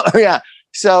 yeah. Yeah.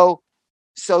 So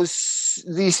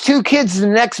these 2 kids the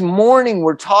next morning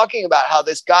were talking about how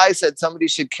this guy said somebody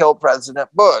should kill President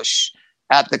Bush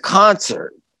at the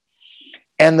concert.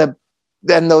 And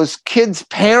then those kids'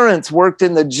 parents worked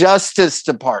in the Justice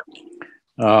Department.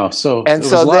 Oh, so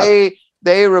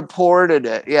they reported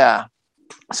it. Yeah.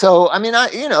 So I mean,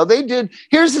 they did.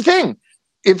 Here's the thing: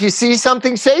 if you see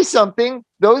something, say something.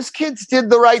 Those kids did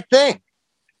the right thing,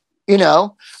 you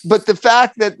know. But the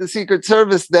fact that the Secret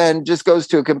Service then just goes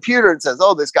to a computer and says,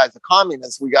 "Oh, this guy's a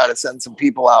communist. We got to send some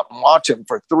people out and watch him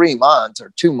for 3 months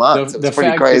or 2 months." The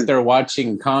fact that they're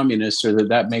watching communists, or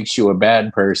that makes you a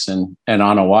bad person and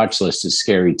on a watch list, is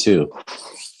scary too.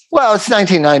 Well, it's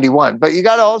 1991, but you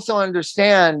got to also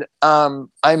understand, I'm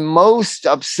most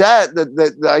upset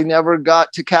that I never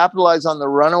got to capitalize on the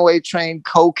runaway train,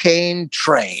 cocaine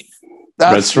train.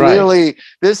 That's right. Really,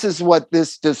 this is what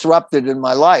this disrupted in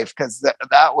my life, because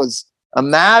that was,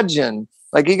 imagine,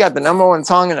 like, you got the #1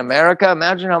 song in America.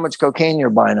 Imagine how much cocaine you're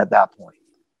buying at that point.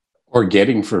 Or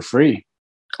getting for free.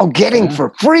 Oh, getting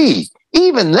for free.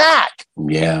 Even that.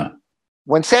 Yeah.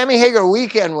 When Sammy Hagar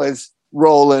Weekend was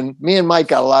rolling, me and Mike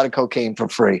got a lot of cocaine for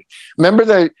free.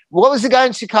 Remember what was the guy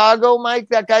in Chicago, Mike?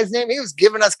 That guy's name? He was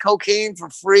giving us cocaine for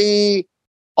free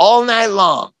all night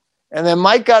long. And then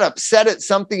Mike got upset at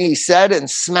something he said and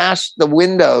smashed the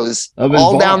windows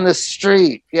all down the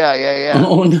street. Yeah.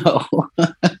 Oh no.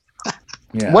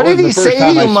 Yeah, what did he say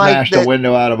to you, Mike? Smashed a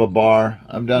window out of a bar.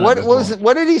 I'm done.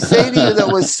 What did he say to you that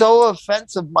was so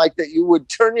offensive, Mike, that you would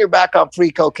turn your back on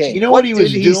free cocaine? You know what he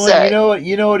was doing?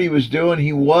 You know what he was doing?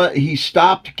 He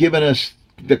stopped giving us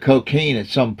the cocaine at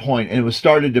some point, and it was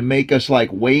started to make us like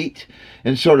wait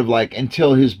and sort of like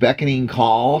until his beckoning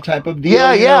call type of deal.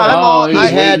 Yeah.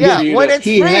 When it's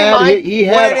free, Mike, he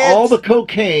had all the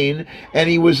cocaine, and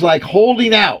he was like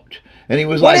holding out. And he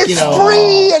was like, it's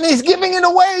free and he's giving it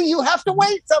away. You have to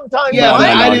wait sometimes. Yeah, but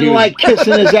I didn't like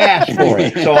kissing his ass for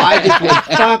it. So I just went,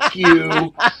 fuck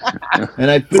you.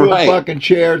 And I threw a fucking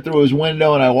chair through his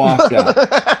window and I walked out.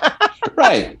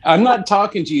 Right. I'm not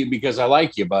talking to you because I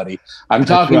like you, buddy. I'm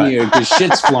talking to you because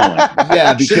shit's flowing.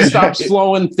 Yeah, because shit stops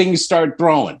flowing, things start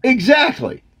throwing.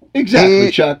 Exactly,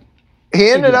 Chuck. He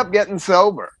ended up getting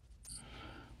sober.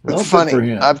 It's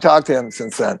funny. I've talked to him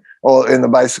since then. Well, in the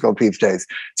Bicycle Thief days.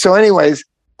 So, anyways,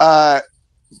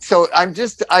 so I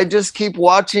just keep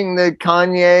watching the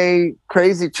Kanye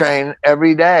Crazy Train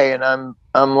every day, and I'm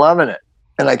loving it,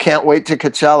 and I can't wait to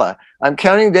Coachella. I'm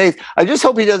counting days. I just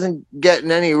hope he doesn't get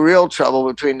in any real trouble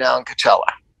between now and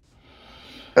Coachella.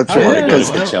 That's right.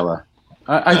 Coachella.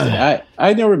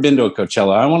 I've never been to a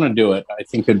Coachella. I want to do it. I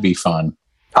think it'd be fun.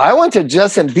 I went to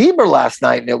Justin Bieber last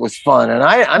night and it was fun. And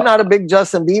I'm not a big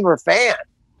Justin Bieber fan.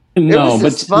 No,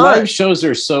 but live shows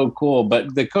are so cool.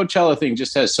 But the Coachella thing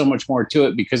just has so much more to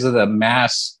it because of the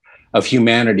mass of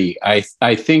humanity.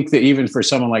 I think that even for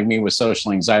someone like me with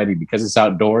social anxiety, because it's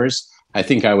outdoors, I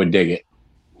think I would dig it.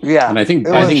 Yeah. And I think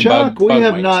Chuck, we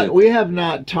have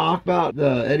not talked about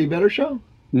the Eddie Vedder show.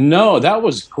 No, that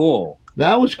was cool.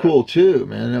 That was cool too,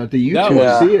 man. At the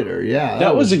YouTube Theater,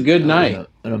 that was a good night.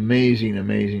 An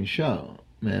amazing show,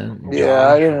 man. Yeah,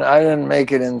 I didn't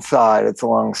make it inside. It's a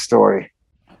long story.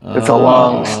 It's a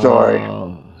long story.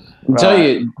 I'll tell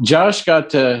you, Josh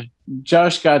got to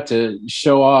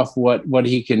show off what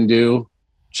he can do.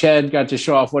 Chad got to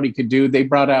show off what he could do. They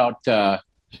brought out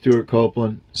Stuart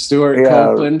Copeland.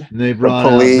 Copeland. And they brought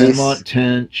out Benmont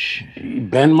Tench.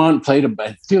 Benmont played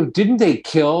dude, didn't they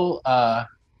kill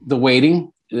The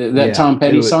Waiting? That Tom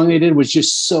Petty song they did was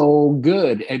just so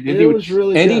good. It was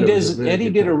really good. Eddie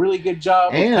did a really good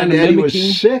job. And Eddie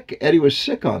was sick. Eddie was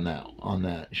sick on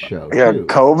that show. Yeah,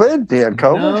 COVID? He had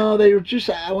COVID? No, they were just,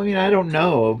 I mean, I don't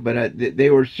know, but they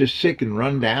were just sick and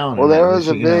run down. Well, there was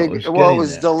it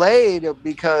was delayed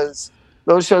because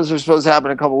those shows were supposed to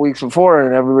happen a couple weeks before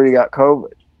and everybody got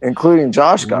COVID, including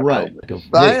Josh got COVID.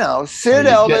 I know. Sid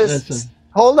Elvis.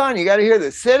 Hold on, you got to hear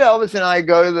this. Sid, Elvis, and I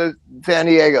go to the San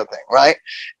Diego thing, right?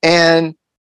 And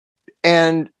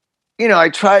you know,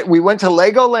 we went to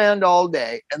Legoland all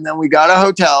day, and then we got a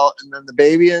hotel, and then the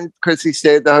baby and Chrissy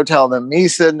stayed at the hotel. Then me,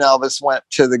 Sid, and Elvis went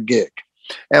to the gig.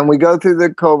 And we go through the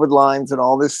COVID lines and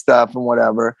all this stuff and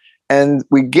whatever. And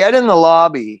we get in the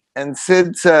lobby, and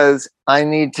Sid says, I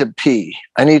need to pee.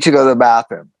 I need to go to the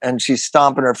bathroom. And she's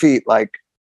stomping her feet like,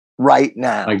 right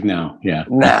now. Like now, yeah.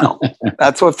 Now.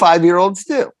 That's what 5-year-olds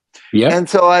do. Yeah. And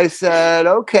so I said,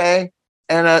 okay.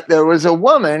 And there was a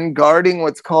woman guarding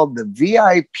what's called the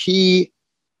VIP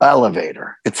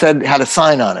elevator. It had a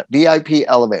sign on it, VIP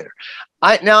elevator.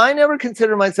 I never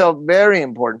consider myself very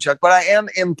important, Chuck, but I am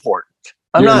important.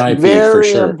 I'm not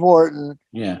very important.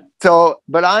 Yeah. So,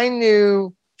 but I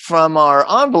knew from our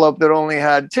envelope that only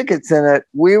had tickets in it,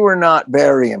 we were not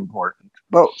very important.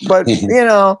 But you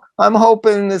know, I'm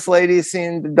hoping this lady's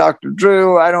seen Dr.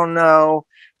 Drew. I don't know.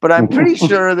 But I'm pretty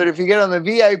sure that if you get on the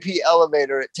VIP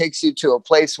elevator, it takes you to a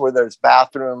place where there's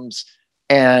bathrooms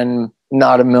and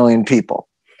not a million people.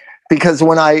 because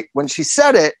when she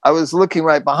said it, I was looking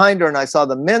right behind her and I saw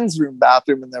the men's room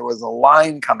bathroom and there was a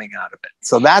line coming out of it.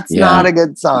 So that's not a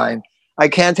good sign. I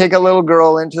can't take a little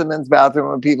girl into the men's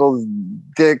bathroom with people's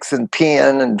dicks and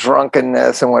peeing and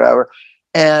drunkenness and whatever.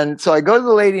 And so I go to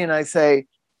the lady and I say,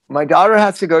 my daughter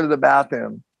has to go to the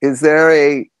bathroom. Is there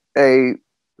a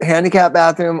handicap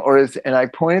bathroom and I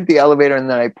point at the elevator and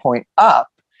then I point up.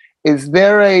 Is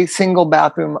there a single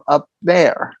bathroom up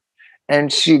there?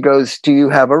 And she goes, do you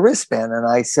have a wristband? And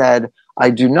I said, I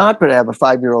do not, but I have a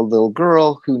 5-year-old little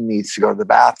girl who needs to go to the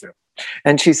bathroom.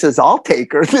 And she says, I'll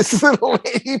take her, this little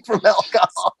lady from El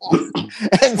Cajon.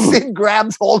 And Sid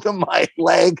grabs hold of my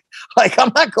leg, like,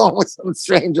 I'm not going with some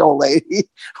strange old lady,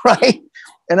 right?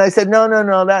 And I said,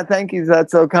 no, thank you,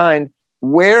 that's so kind.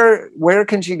 Where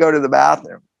can she go to the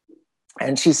bathroom?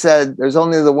 And she said, there's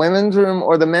only the women's room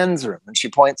or the men's room. And she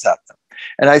points at them.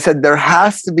 And I said, there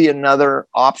has to be another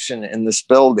option in this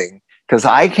building because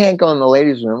I can't go in the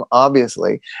ladies' room,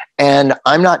 obviously. And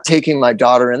I'm not taking my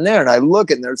daughter in there. And I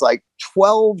look and there's like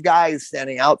 12 guys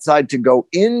standing outside to go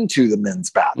into the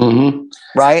men's bathroom,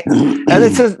 right? And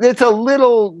it's a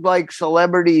little like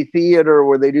celebrity theater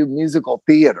where they do musical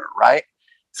theater, right?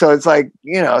 So it's like,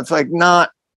 it's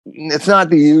not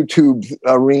the YouTube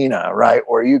arena, right?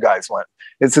 Where you guys went.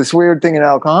 It's this weird thing in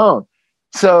El Cajon.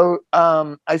 So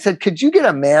I said, could you get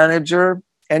a manager?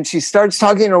 And she starts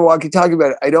talking in her walkie-talkie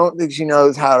about it. I don't think she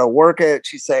knows how to work it.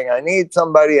 She's saying, I need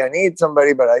somebody,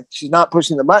 but she's not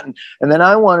pushing the button. And then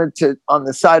I wanted to, on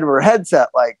the side of her headset,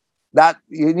 like that,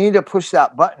 you need to push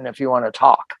that button if you want to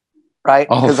talk, right?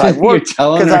 Because I worked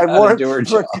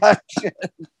for production.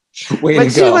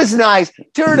 But she was nice.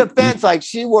 To her defense, like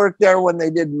she worked there when they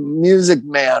did Music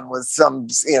Man with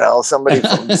somebody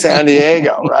from San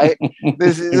Diego, right?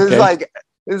 This is like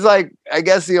I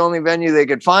guess the only venue they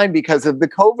could find because of the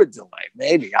COVID delay.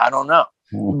 Maybe, I don't know.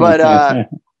 But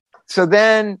so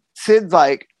then Sid's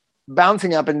like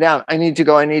bouncing up and down. I need to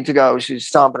go. She's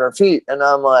stomping her feet, and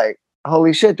I'm like,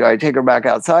 holy shit! Do I take her back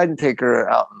outside and take her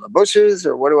out in the bushes,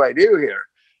 or what do I do here?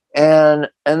 And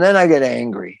then I get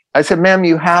angry. I said, ma'am,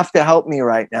 you have to help me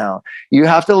right now. You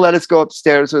have to let us go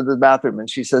upstairs with the bathroom. And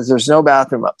she says, there's no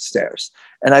bathroom upstairs.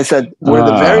 And I said, where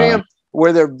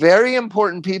the very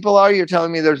important people are, you're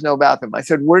telling me there's no bathroom. I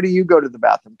said, where do you go to the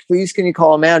bathroom? Please, can you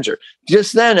call a manager?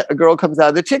 Just then, a girl comes out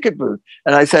of the ticket booth.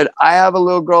 And I said, I have a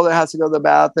little girl that has to go to the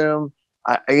bathroom.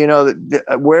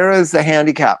 Where is the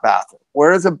handicap bathroom?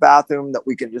 Where is a bathroom that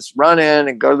we can just run in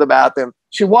and go to the bathroom?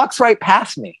 She walks right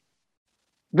past me.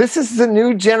 This is the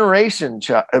new generation,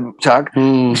 Chuck.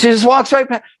 She just walks right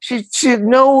past. She had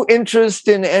no interest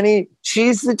in any.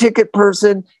 She's the ticket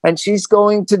person, and she's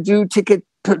going to do ticket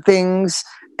things.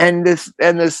 And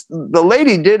the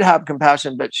lady did have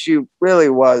compassion, but she really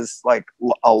was like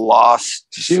a lost.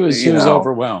 She was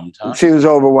overwhelmed. Huh? She was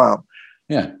overwhelmed.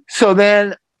 Yeah. So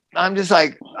then I'm just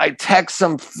like, I text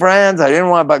some friends. I didn't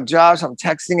want to bug Josh. I'm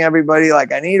texting everybody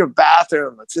like, I need a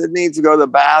bathroom. Sid needs to go to the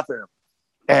bathroom,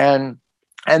 and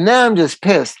then I'm just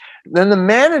pissed. Then the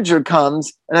manager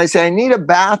comes and I say, I need a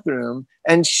bathroom.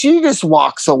 And she just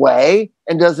walks away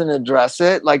and doesn't address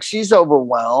it. Like she's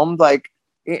overwhelmed.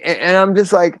 And I'm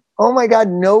just like, oh my God,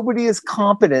 nobody is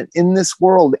competent in this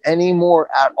world anymore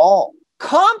at all.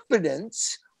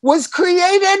 Confidence was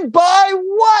created by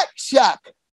what, Chuck?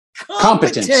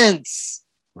 Competence.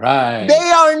 Right. They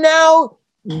are now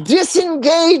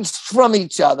disengaged from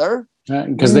each other.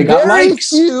 Because they got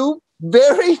likes.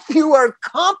 Very few are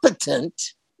competent,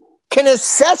 can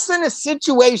assess in a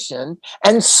situation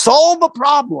and solve a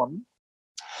problem,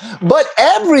 but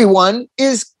everyone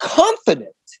is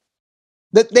confident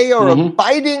that they are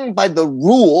abiding by the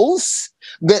rules,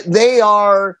 that they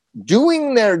are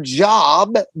doing their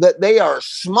job, that they are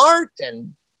smart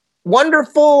and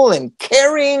wonderful and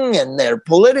caring and they're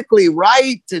politically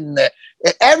right and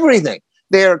everything.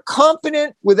 They are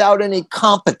confident without any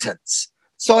competence.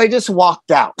 So I just walked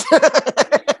out.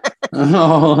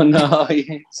 Oh, no.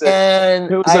 It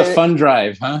was a fun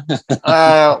drive, huh?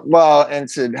 And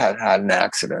Sid had an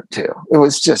accident too. It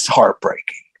was just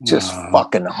heartbreaking. Just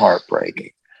fucking heartbreaking.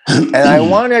 And I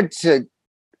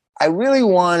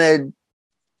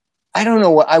don't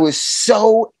know what, I was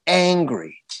so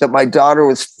angry that my daughter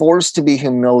was forced to be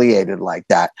humiliated like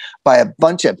that by a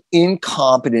bunch of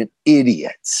incompetent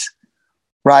idiots.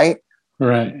 Right?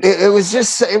 Right. It was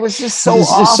just so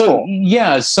awful.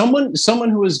 Someone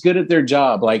who was good at their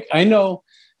job. Like I know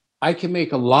I can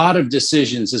make a lot of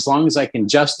decisions as long as I can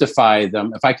justify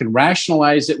them. If I can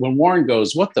rationalize it when Warren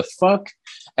goes, what the fuck?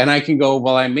 And I can go,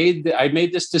 well, I made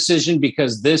this decision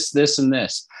because this, and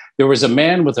this. There was a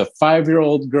man with a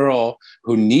 5-year-old girl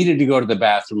who needed to go to the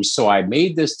bathroom. So I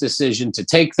made this decision to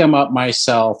take them up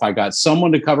myself. I got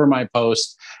someone to cover my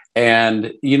post.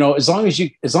 And, you know, as long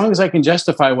as I can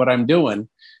justify what I'm doing,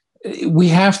 we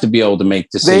have to be able to make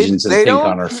decisions and think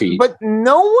on our feet. But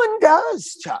no one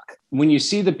does, Chuck. When you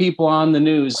see the people on the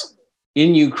news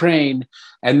in Ukraine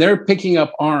and they're picking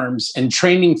up arms and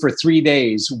training for 3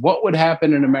 days, what would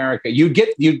happen in America? You'd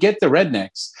get the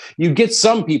rednecks. You'd get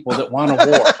some people that want a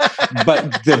war.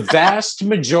 But the vast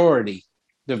majority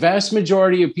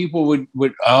of people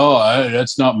would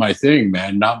that's not my thing,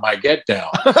 man, not my get down.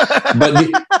 But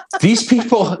these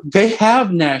people, they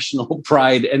have national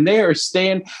pride and they are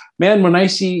staying. Man, when I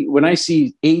see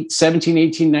 17,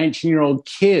 18, 19-year-old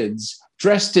kids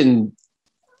dressed in,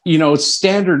 you know,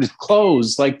 standard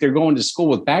clothes, like they're going to school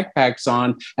with backpacks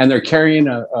on and they're carrying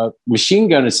a machine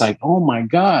gun, it's like, oh my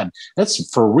God, that's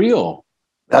for real.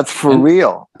 That's for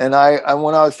real. And I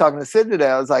when I was talking to Sid today,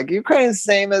 I was like, Ukraine's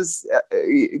the same as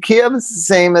Kiev is the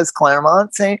same as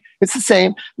Claremont. It's the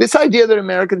same. This idea that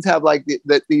Americans have like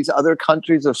that these other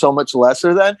countries are so much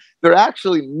lesser than, they're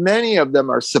actually, many of them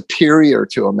are superior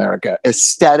to America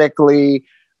aesthetically,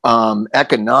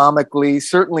 economically,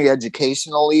 certainly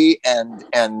educationally, and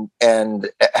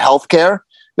healthcare.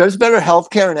 There's better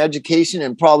healthcare and education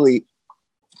in probably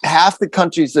half the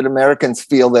countries that Americans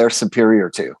feel they're superior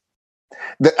to.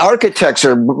 The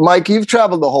architecture, Mike, you've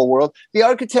traveled the whole world. The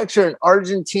architecture in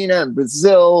Argentina and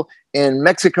Brazil, in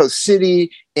Mexico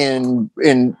City, in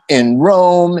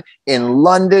Rome, in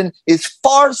London is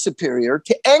far superior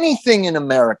to anything in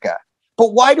America.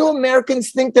 But why do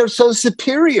Americans think they're so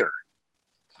superior?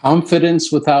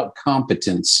 Confidence without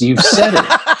competence. You've said it.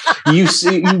 You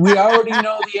see, we already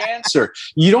know the answer.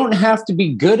 You don't have to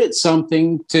be good at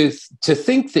something to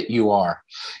think that you are.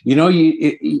 You know,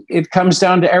 it comes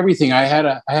down to everything. I had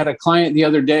a client the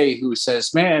other day who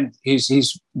says, "Man,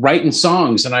 he's writing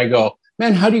songs," and I go,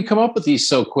 "Man, how do you come up with these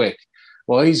so quick?"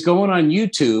 Well, he's going on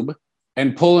YouTube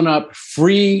and pulling up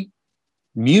free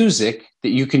music that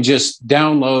you can just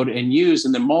download and use,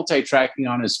 and then multi-tracking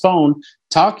on his phone,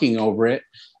 talking over it.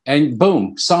 And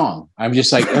boom, song. I'm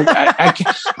just like,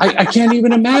 I can't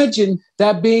even imagine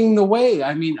that being the way.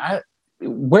 I mean,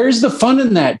 where's the fun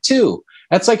in that too?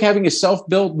 That's like having a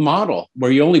self-built model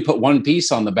where you only put one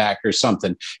piece on the back or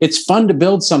something. It's fun to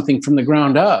build something from the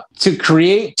ground up, to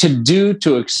create, to do,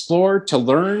 to explore, to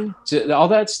learn, all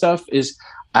that stuff is,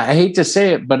 I hate to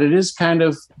say it, but it is kind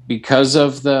of because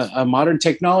of the modern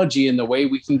technology and the way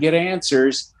we can get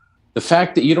answers. The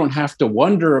fact that you don't have to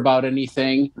wonder about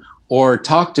anything or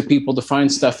talk to people to find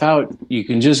stuff out. You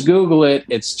can just Google it.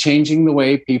 It's changing the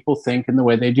way people think and the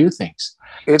way they do things.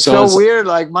 It's so weird.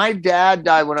 Like my dad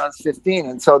died when I was 15.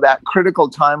 And so that critical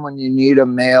time when you need a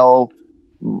male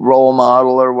role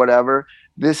model or whatever,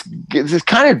 this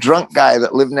kind of drunk guy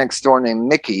that lived next door named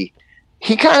Mickey,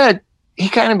 he kind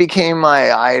of became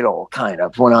my idol kind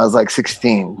of when I was like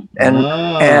 16. And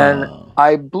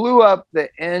I blew up the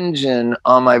engine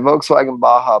on my Volkswagen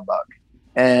Baja Bug.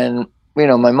 And you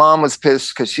know, my mom was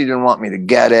pissed because she didn't want me to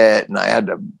get it. And I had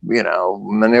to, you know,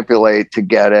 manipulate to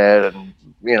get it. And,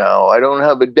 you know, I don't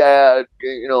have a dad,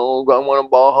 you know, I want a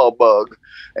Baja Bug.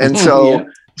 And so,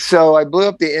 So I blew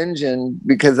up the engine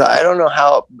because I don't know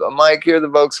how, Mike, you're the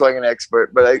Volkswagen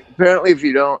expert, but apparently if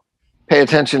you don't pay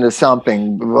attention to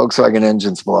something, the Volkswagen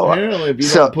engines blow up. Apparently, if you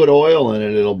don't put oil in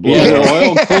it, it'll blow up. Yeah,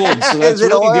 oil cooled. So that's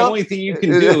really oil? The only thing you can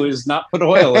do is not put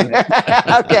oil in it.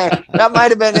 Okay, that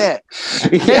might have been it.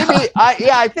 Maybe,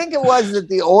 I think it was that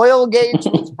the oil gauge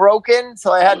was broken,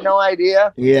 so I had no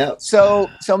idea. Yeah. So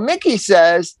Mickey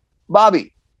says,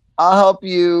 Bobby, I'll help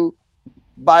you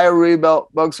buy a rebuilt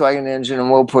Volkswagen engine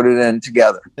and we'll put it in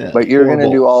together. Yeah, but you're going to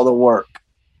do all the work,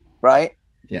 right?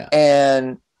 Yeah.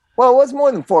 And well, it was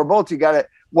more than 4 bolts. You got it.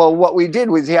 Well, what we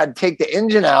did was you had to take the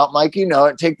engine out, Mike, you know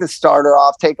it, take the starter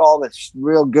off, take all this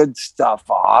real good stuff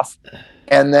off,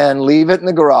 and then leave it in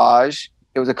the garage.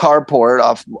 It was a carport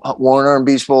off Warner and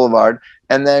Beach Boulevard,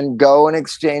 and then go and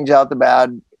exchange out the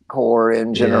bad core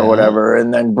engine or whatever,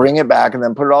 and then bring it back and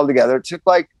then put it all together. It took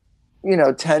like,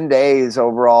 10 days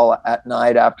overall at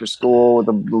night after school with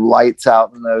the lights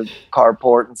out in the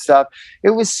carport and stuff.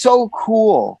 It was so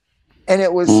cool. And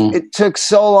it took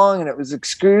so long and it was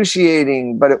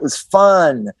excruciating, but it was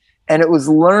fun. And it was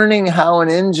learning how an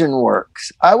engine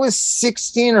works. I was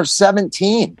 16 or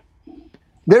 17.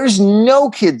 There's no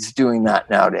kids doing that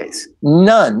nowadays.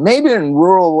 None. Maybe in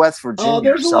rural West Virginia. Oh,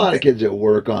 there's a lot of kids that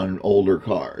work on older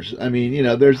cars. I mean, you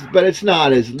know, but it's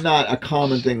not a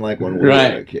common thing like when we were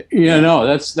a kid. Yeah, no,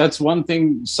 that's one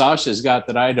thing Sasha's got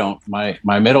that I don't. My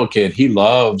middle kid, he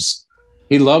loves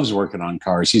working on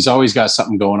cars. He's always got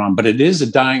something going on, but it is a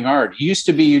dying art. It used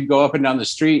to be you'd go up and down the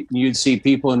street and you'd see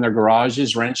people in their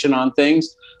garages wrenching on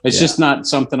things. It's just not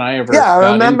something I ever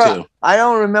got into. I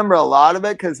don't remember a lot of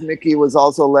it because Mickey was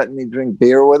also letting me drink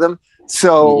beer with him.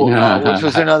 So, which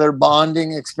was another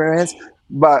bonding experience.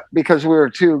 But because we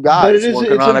were two guys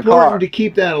working on a car. It's important to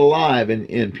keep that alive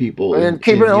in people. And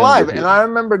keep it alive. And I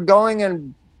remember going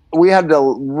and we had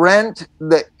to rent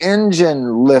the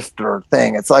engine lifter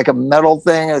thing. It's like a metal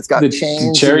thing. And it's got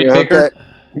chains. Cherry picker.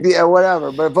 Yeah,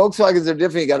 whatever. But Volkswagens are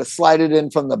different. You got to slide it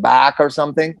in from the back or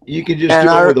something. You can just do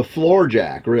it with a floor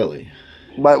jack, really.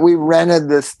 But we rented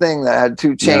this thing that had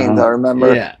two chains, I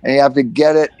remember. Yeah. And you have to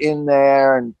get it in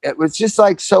there. And it was just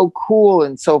like so cool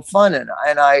and so fun. And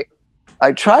I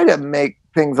try to make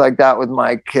things like that with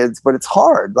my kids, but it's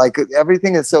hard. Like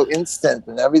everything is so instant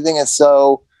and everything is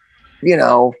so, you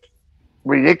know,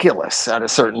 ridiculous at a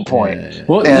certain point.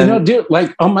 Well, you know, dude,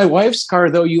 like on my wife's car,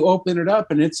 though, you open it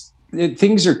up and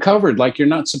things are covered like you're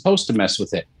not supposed to mess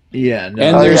with it. Yeah. No.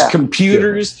 And there's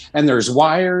computers and there's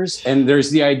wires and there's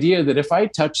the idea that if I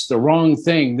touch the wrong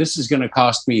thing, this is going to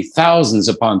cost me thousands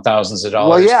upon thousands of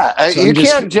dollars. Well, yeah, so you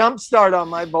can't jumpstart on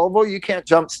my Volvo. You can't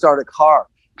jumpstart a car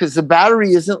because the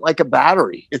battery isn't like a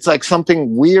battery. It's like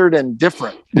something weird and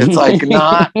different. It's like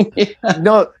not,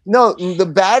 no,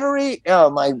 the battery,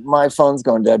 my phone's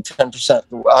going dead,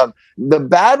 10%. The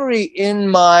battery in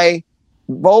my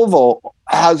Volvo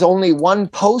has only one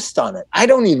post on it. I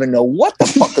don't even know what the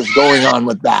fuck is going on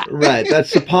with that. Right.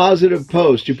 That's the positive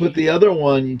post. You put the other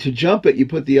one to jump it. You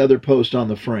put the other post on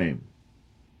the frame.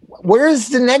 Where is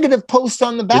the negative post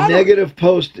on the battery? The negative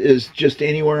post is just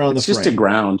anywhere on the frame. It's just a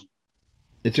ground.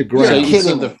 It's a ground.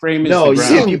 So the frame is the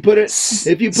ground. If you put it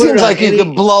seems like you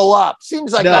could blow up.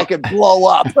 Seems like I could blow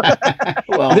up.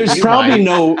 Well, there's probably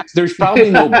no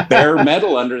bare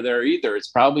metal under there either. It's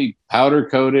probably powder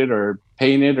coated or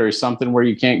painted or something where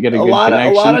you can't get a good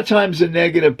connection. A lot of times the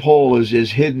negative pole is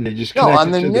hidden and just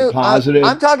connected to the positive.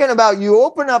 I'm talking about you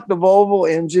open up the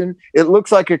Volvo engine, it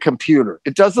looks like a computer.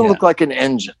 It doesn't look like an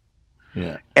engine.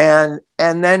 Yeah. And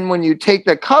then when you take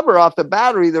the cover off the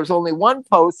battery, there's only one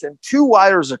post and two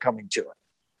wires are coming to it.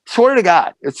 Swear to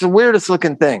God, it's the weirdest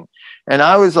looking thing. And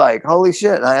I was like, holy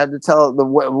shit. And I had to tell the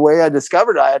way I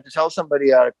discovered it, I had to tell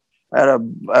somebody at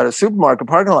a supermarket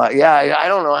parking lot, I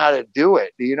don't know how to do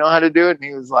it. Do you know how to do it? And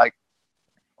he was like,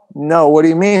 no, what do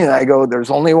you mean? I go, there's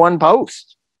only one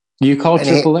post. You call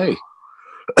AAA.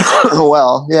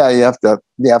 Well, yeah, you have to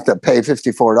pay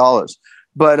 $54.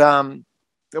 But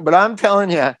I'm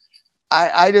telling you,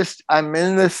 I'm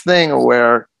in this thing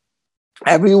where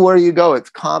everywhere you go, it's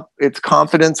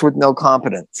confidence with no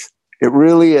competence. It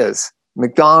really is.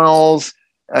 McDonald's,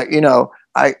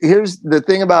 here's the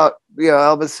thing about,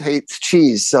 Elvis hates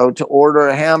cheese. So to order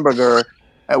a hamburger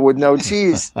with no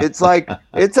cheese, it's like,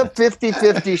 it's a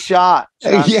 50-50 shot.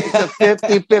 Yeah. It's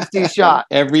a 50-50 shot.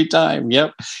 Every time.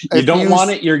 Yep. You don't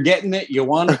want it, you're getting it. You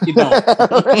want it, you don't.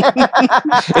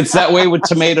 It's that way with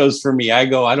tomatoes for me. I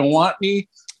go, I don't want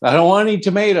any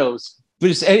tomatoes.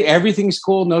 But everything's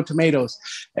cool, no tomatoes.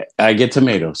 I get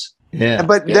tomatoes. Yeah.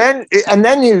 But then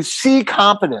you see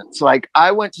competence. Like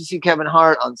I went to see Kevin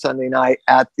Hart on Sunday night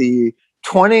at the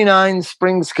 29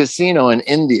 Springs Casino in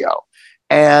Indio.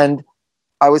 And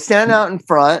I was standing out in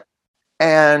front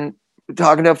and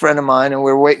talking to a friend of mine, and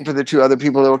we were waiting for the two other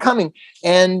people that were coming.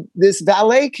 And this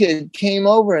valet kid came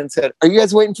over and said, "Are you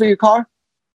guys waiting for your car?"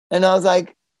 And I was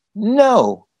like,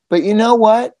 "No, but you know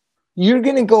what? You're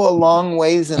going to go a long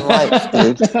ways in life,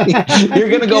 dude. You're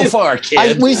going to go far,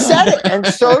 kid." We said it. And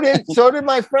so did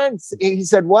my friends. He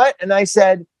said, "What?" And I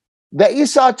said, "Bet you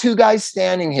saw two guys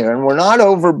standing here, and we're not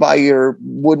over by your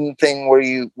wooden thing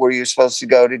where you're supposed to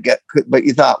go to get, but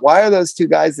you thought, why are those two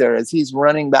guys there?" As he's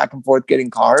running back and forth getting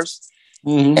cars.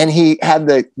 Mm-hmm. And he had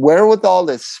the wherewithal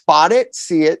to spot it,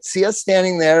 see us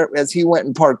standing there as he went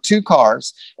and parked two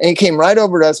cars. And he came right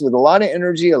over to us with a lot of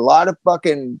energy, a lot of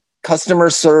fucking customer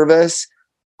service,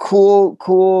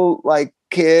 cool, like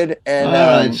kid. And all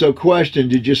right. So question,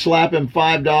 did you slap him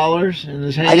 $5 in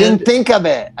his hand? I didn't think of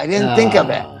it.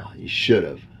 You should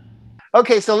have.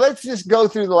 Okay, so let's just go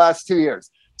through the last 2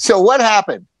 years. So what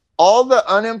happened? All the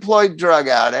unemployed drug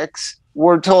addicts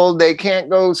were told they can't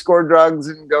go score drugs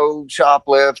and go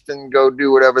shoplift and go do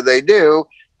whatever they do.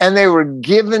 And they were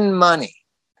given money.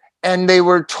 And they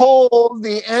were told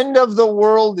the end of the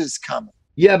world is coming.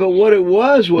 Yeah, but what it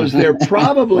was they're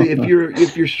probably,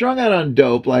 if you're strung out on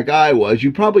dope like I was,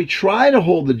 you probably try to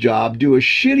hold the job, do a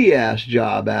shitty ass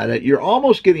job at it. You're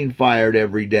almost getting fired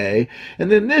every day, and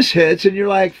then this hits, and you're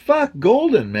like, "Fuck,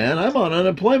 golden, man! I'm on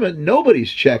unemployment.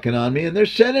 Nobody's checking on me, and they're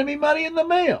sending me money in the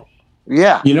mail."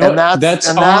 Yeah, you know, and that's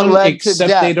and on, that led except to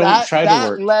death. they don't try to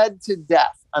work. That led to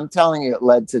death. I'm telling you, it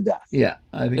led to death. Yeah,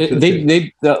 I think so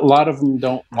they a lot of them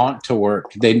don't want to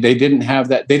work. They didn't have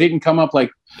that. They didn't come up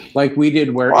like we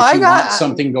did, where if you want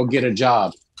something, go get a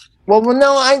job. Well,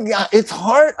 no, it's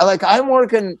hard. Like, I'm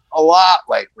working a lot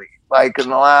lately, like in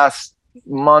the last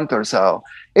month or so.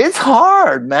 It's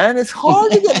hard, man. It's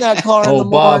hard to get in that car in the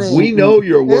morning. Bob, we know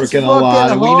you're working a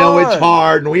lot, and we know it's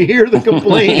hard, and we hear the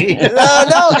complaining.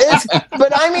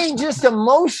 But I mean, just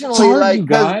emotionally, hard, like,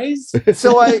 guys.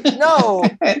 So it's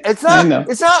not.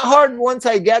 It's not hard once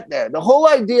I get there. The whole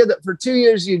idea that for 2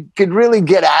 years you could really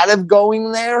get out of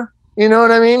going there. You know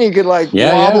what I mean? You could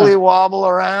wobble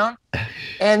around,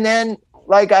 and then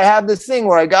like I have this thing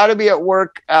where I got to be at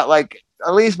work at like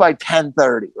at least by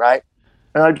 10:30, right?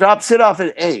 And I drop sit off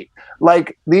at 8.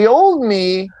 Like the old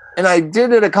me, and I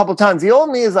did it a couple times. The old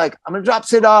me is like, I'm gonna drop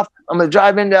sit off. I'm gonna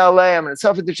drive into LA. I'm gonna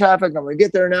suffer the traffic. I'm gonna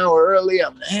get there an hour early.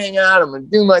 I'm gonna hang out. I'm gonna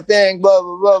do my thing. Blah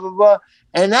blah blah blah blah.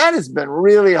 And that has been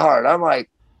really hard. I'm like,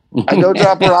 I go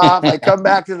drop her off. I come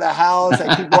back to the house.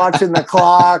 I keep watching the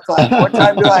clock. Like, what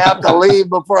time do I have to leave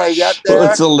before I get there?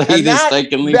 What's the latest I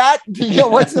can leave?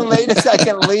 What's the latest I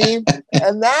can leave?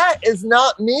 And that is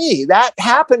not me. That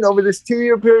happened over this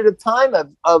 2-year period of time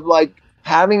of like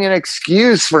having an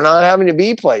excuse for not having to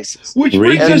be places. Which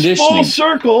brings us full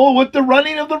circle with the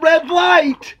running of the red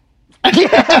light.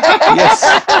 Yes.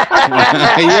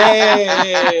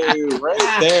 Yay,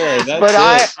 right there.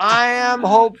 That's I am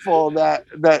hopeful that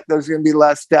there's going to be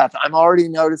less death. I'm already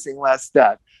noticing less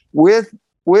death. With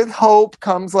hope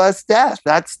comes less death.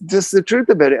 That's just the truth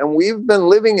of it. And we've been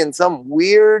living in some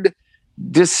weird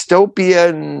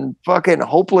dystopian fucking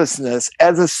hopelessness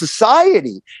as a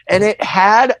society, and it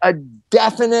had a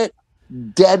definite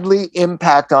deadly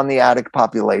impact on the addict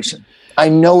population. I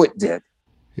know it did.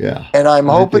 Yeah. And I'm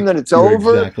hoping that it's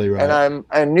over. Exactly right.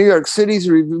 And New York City's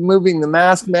removing the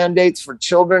mask mandates for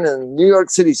children in New York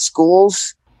City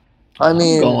schools. I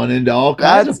mean, going into all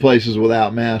kinds of places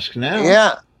without masks now.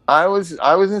 Yeah. I was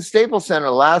in Staples Center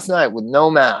last night with no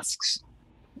masks.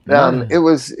 It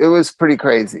was pretty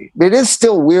crazy. It is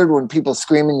still weird when people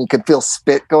scream and you can feel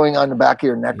spit going on the back of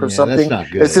your neck or something. That's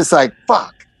not good. It's just like,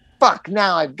 fuck,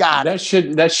 now I've got it.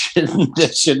 That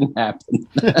shouldn't happen.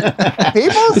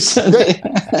 People,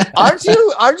 aren't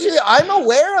you? I'm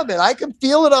aware of it. I can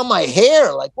feel it on my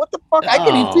hair. Like, what the fuck? I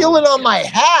can even feel it on my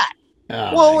hat.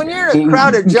 Well, when you're in a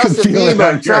crowd of Justin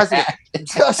Bieber,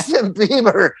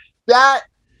 that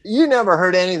you never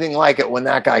heard anything like it when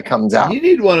that guy comes out. You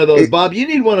need one of those, Bob. You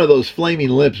need one of those flaming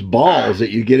lips balls that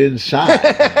you get inside.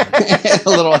 A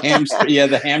little hamster. Yeah,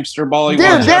 the hamster ball he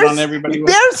wants out on everybody.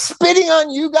 They're spitting on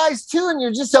you guys too, and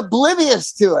you're just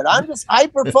oblivious to it. I'm just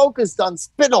hyper focused on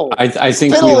spittle. I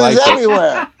think spittle we like is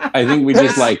everywhere. I think we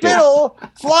just like spittle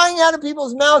flying out of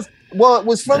people's mouths. Well, it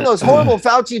was from those horrible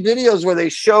Fauci videos where they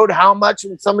showed how much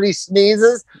when somebody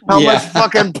sneezes, how much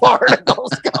fucking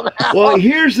particles come out. Well,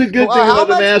 here's the good thing about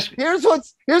the mask. Here's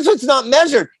what's not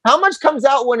measured. How much comes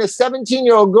out when a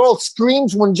 17-year-old girl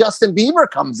screams when Justin Bieber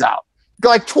comes out?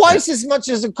 Like twice as much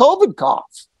as a COVID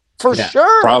cough, for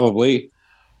sure. Probably.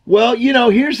 Well,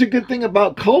 here's the good thing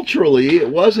about culturally, it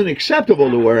wasn't acceptable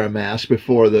to wear a mask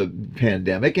before the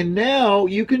pandemic, and now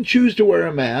you can choose to wear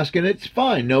a mask, and it's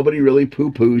fine. Nobody really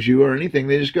poo-poos you or anything.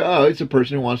 They just go, oh, it's a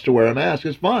person who wants to wear a mask.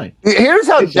 It's fine. Here's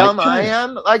how dumb I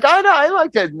am. Like, I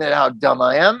like to admit how dumb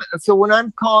I am. So when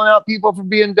I'm calling out people for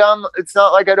being dumb, it's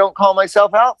not like I don't call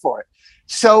myself out for it.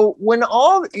 So when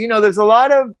there's a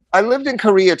lot of, I lived in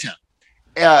Koreatown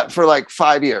for like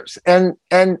 5 years, and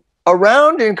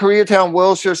around in Koreatown,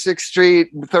 Wilshire, 6th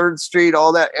Street, 3rd Street,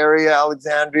 all that area,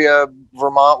 Alexandria,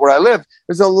 Vermont, where I live,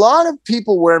 there's a lot of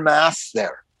people wear masks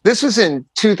there. This was in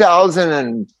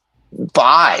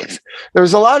 2005.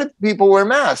 There's a lot of people wear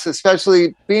masks,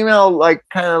 especially female, like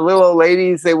kind of little old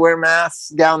ladies. They wear masks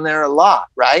down there a lot,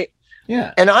 right?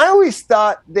 Yeah. And I always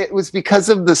thought that it was because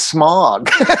of the smog.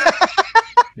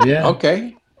 Yeah.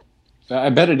 Okay.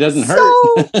 I bet it doesn't hurt.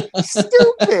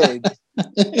 Stupid.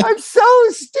 I'm so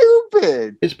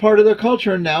stupid. It's part of their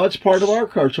culture, and now it's part of our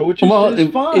culture, which is fine.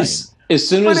 As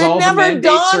soon as all the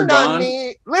mandates are gone,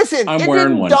 listen, I'm it wearing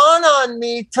didn't one. dawn on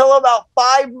me till about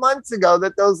 5 months ago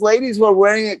that those ladies were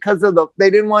wearing it because they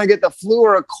didn't want to get the flu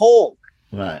or a cold.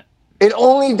 Right. It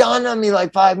only dawned on me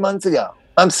like 5 months ago.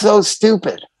 I'm so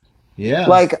stupid. Yeah.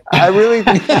 Like I really,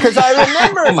 because I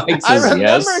remember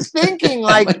thinking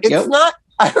like it's not.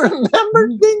 I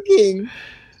remember thinking,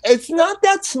 it's not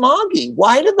that smoggy.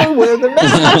 Why do they wear the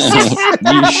mask?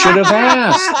 You should have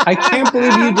asked. I can't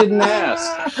believe you didn't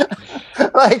ask.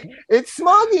 Like, it's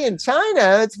smoggy in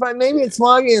China. Maybe it's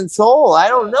smoggy in Seoul. I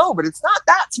don't know, but it's not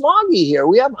that smoggy here.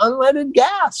 We have unleaded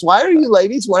gas. Why are you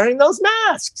ladies wearing those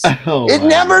masks? It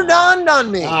never dawned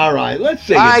on me. All right, let's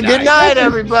say good night,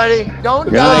 everybody. Don't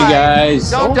Good die, night,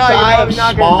 guys. Don't die of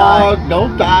smog.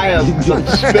 Don't die of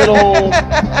spittle.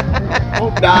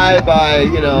 Don't die by,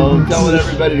 telling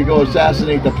everybody to go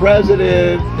assassinate the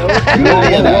president. Don't do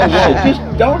any of that shit.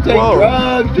 Just don't take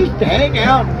drugs. Just hang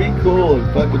out and be cool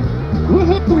and fucking.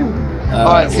 All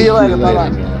right, see you later. Bye-bye.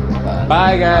 Man.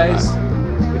 Bye, guys.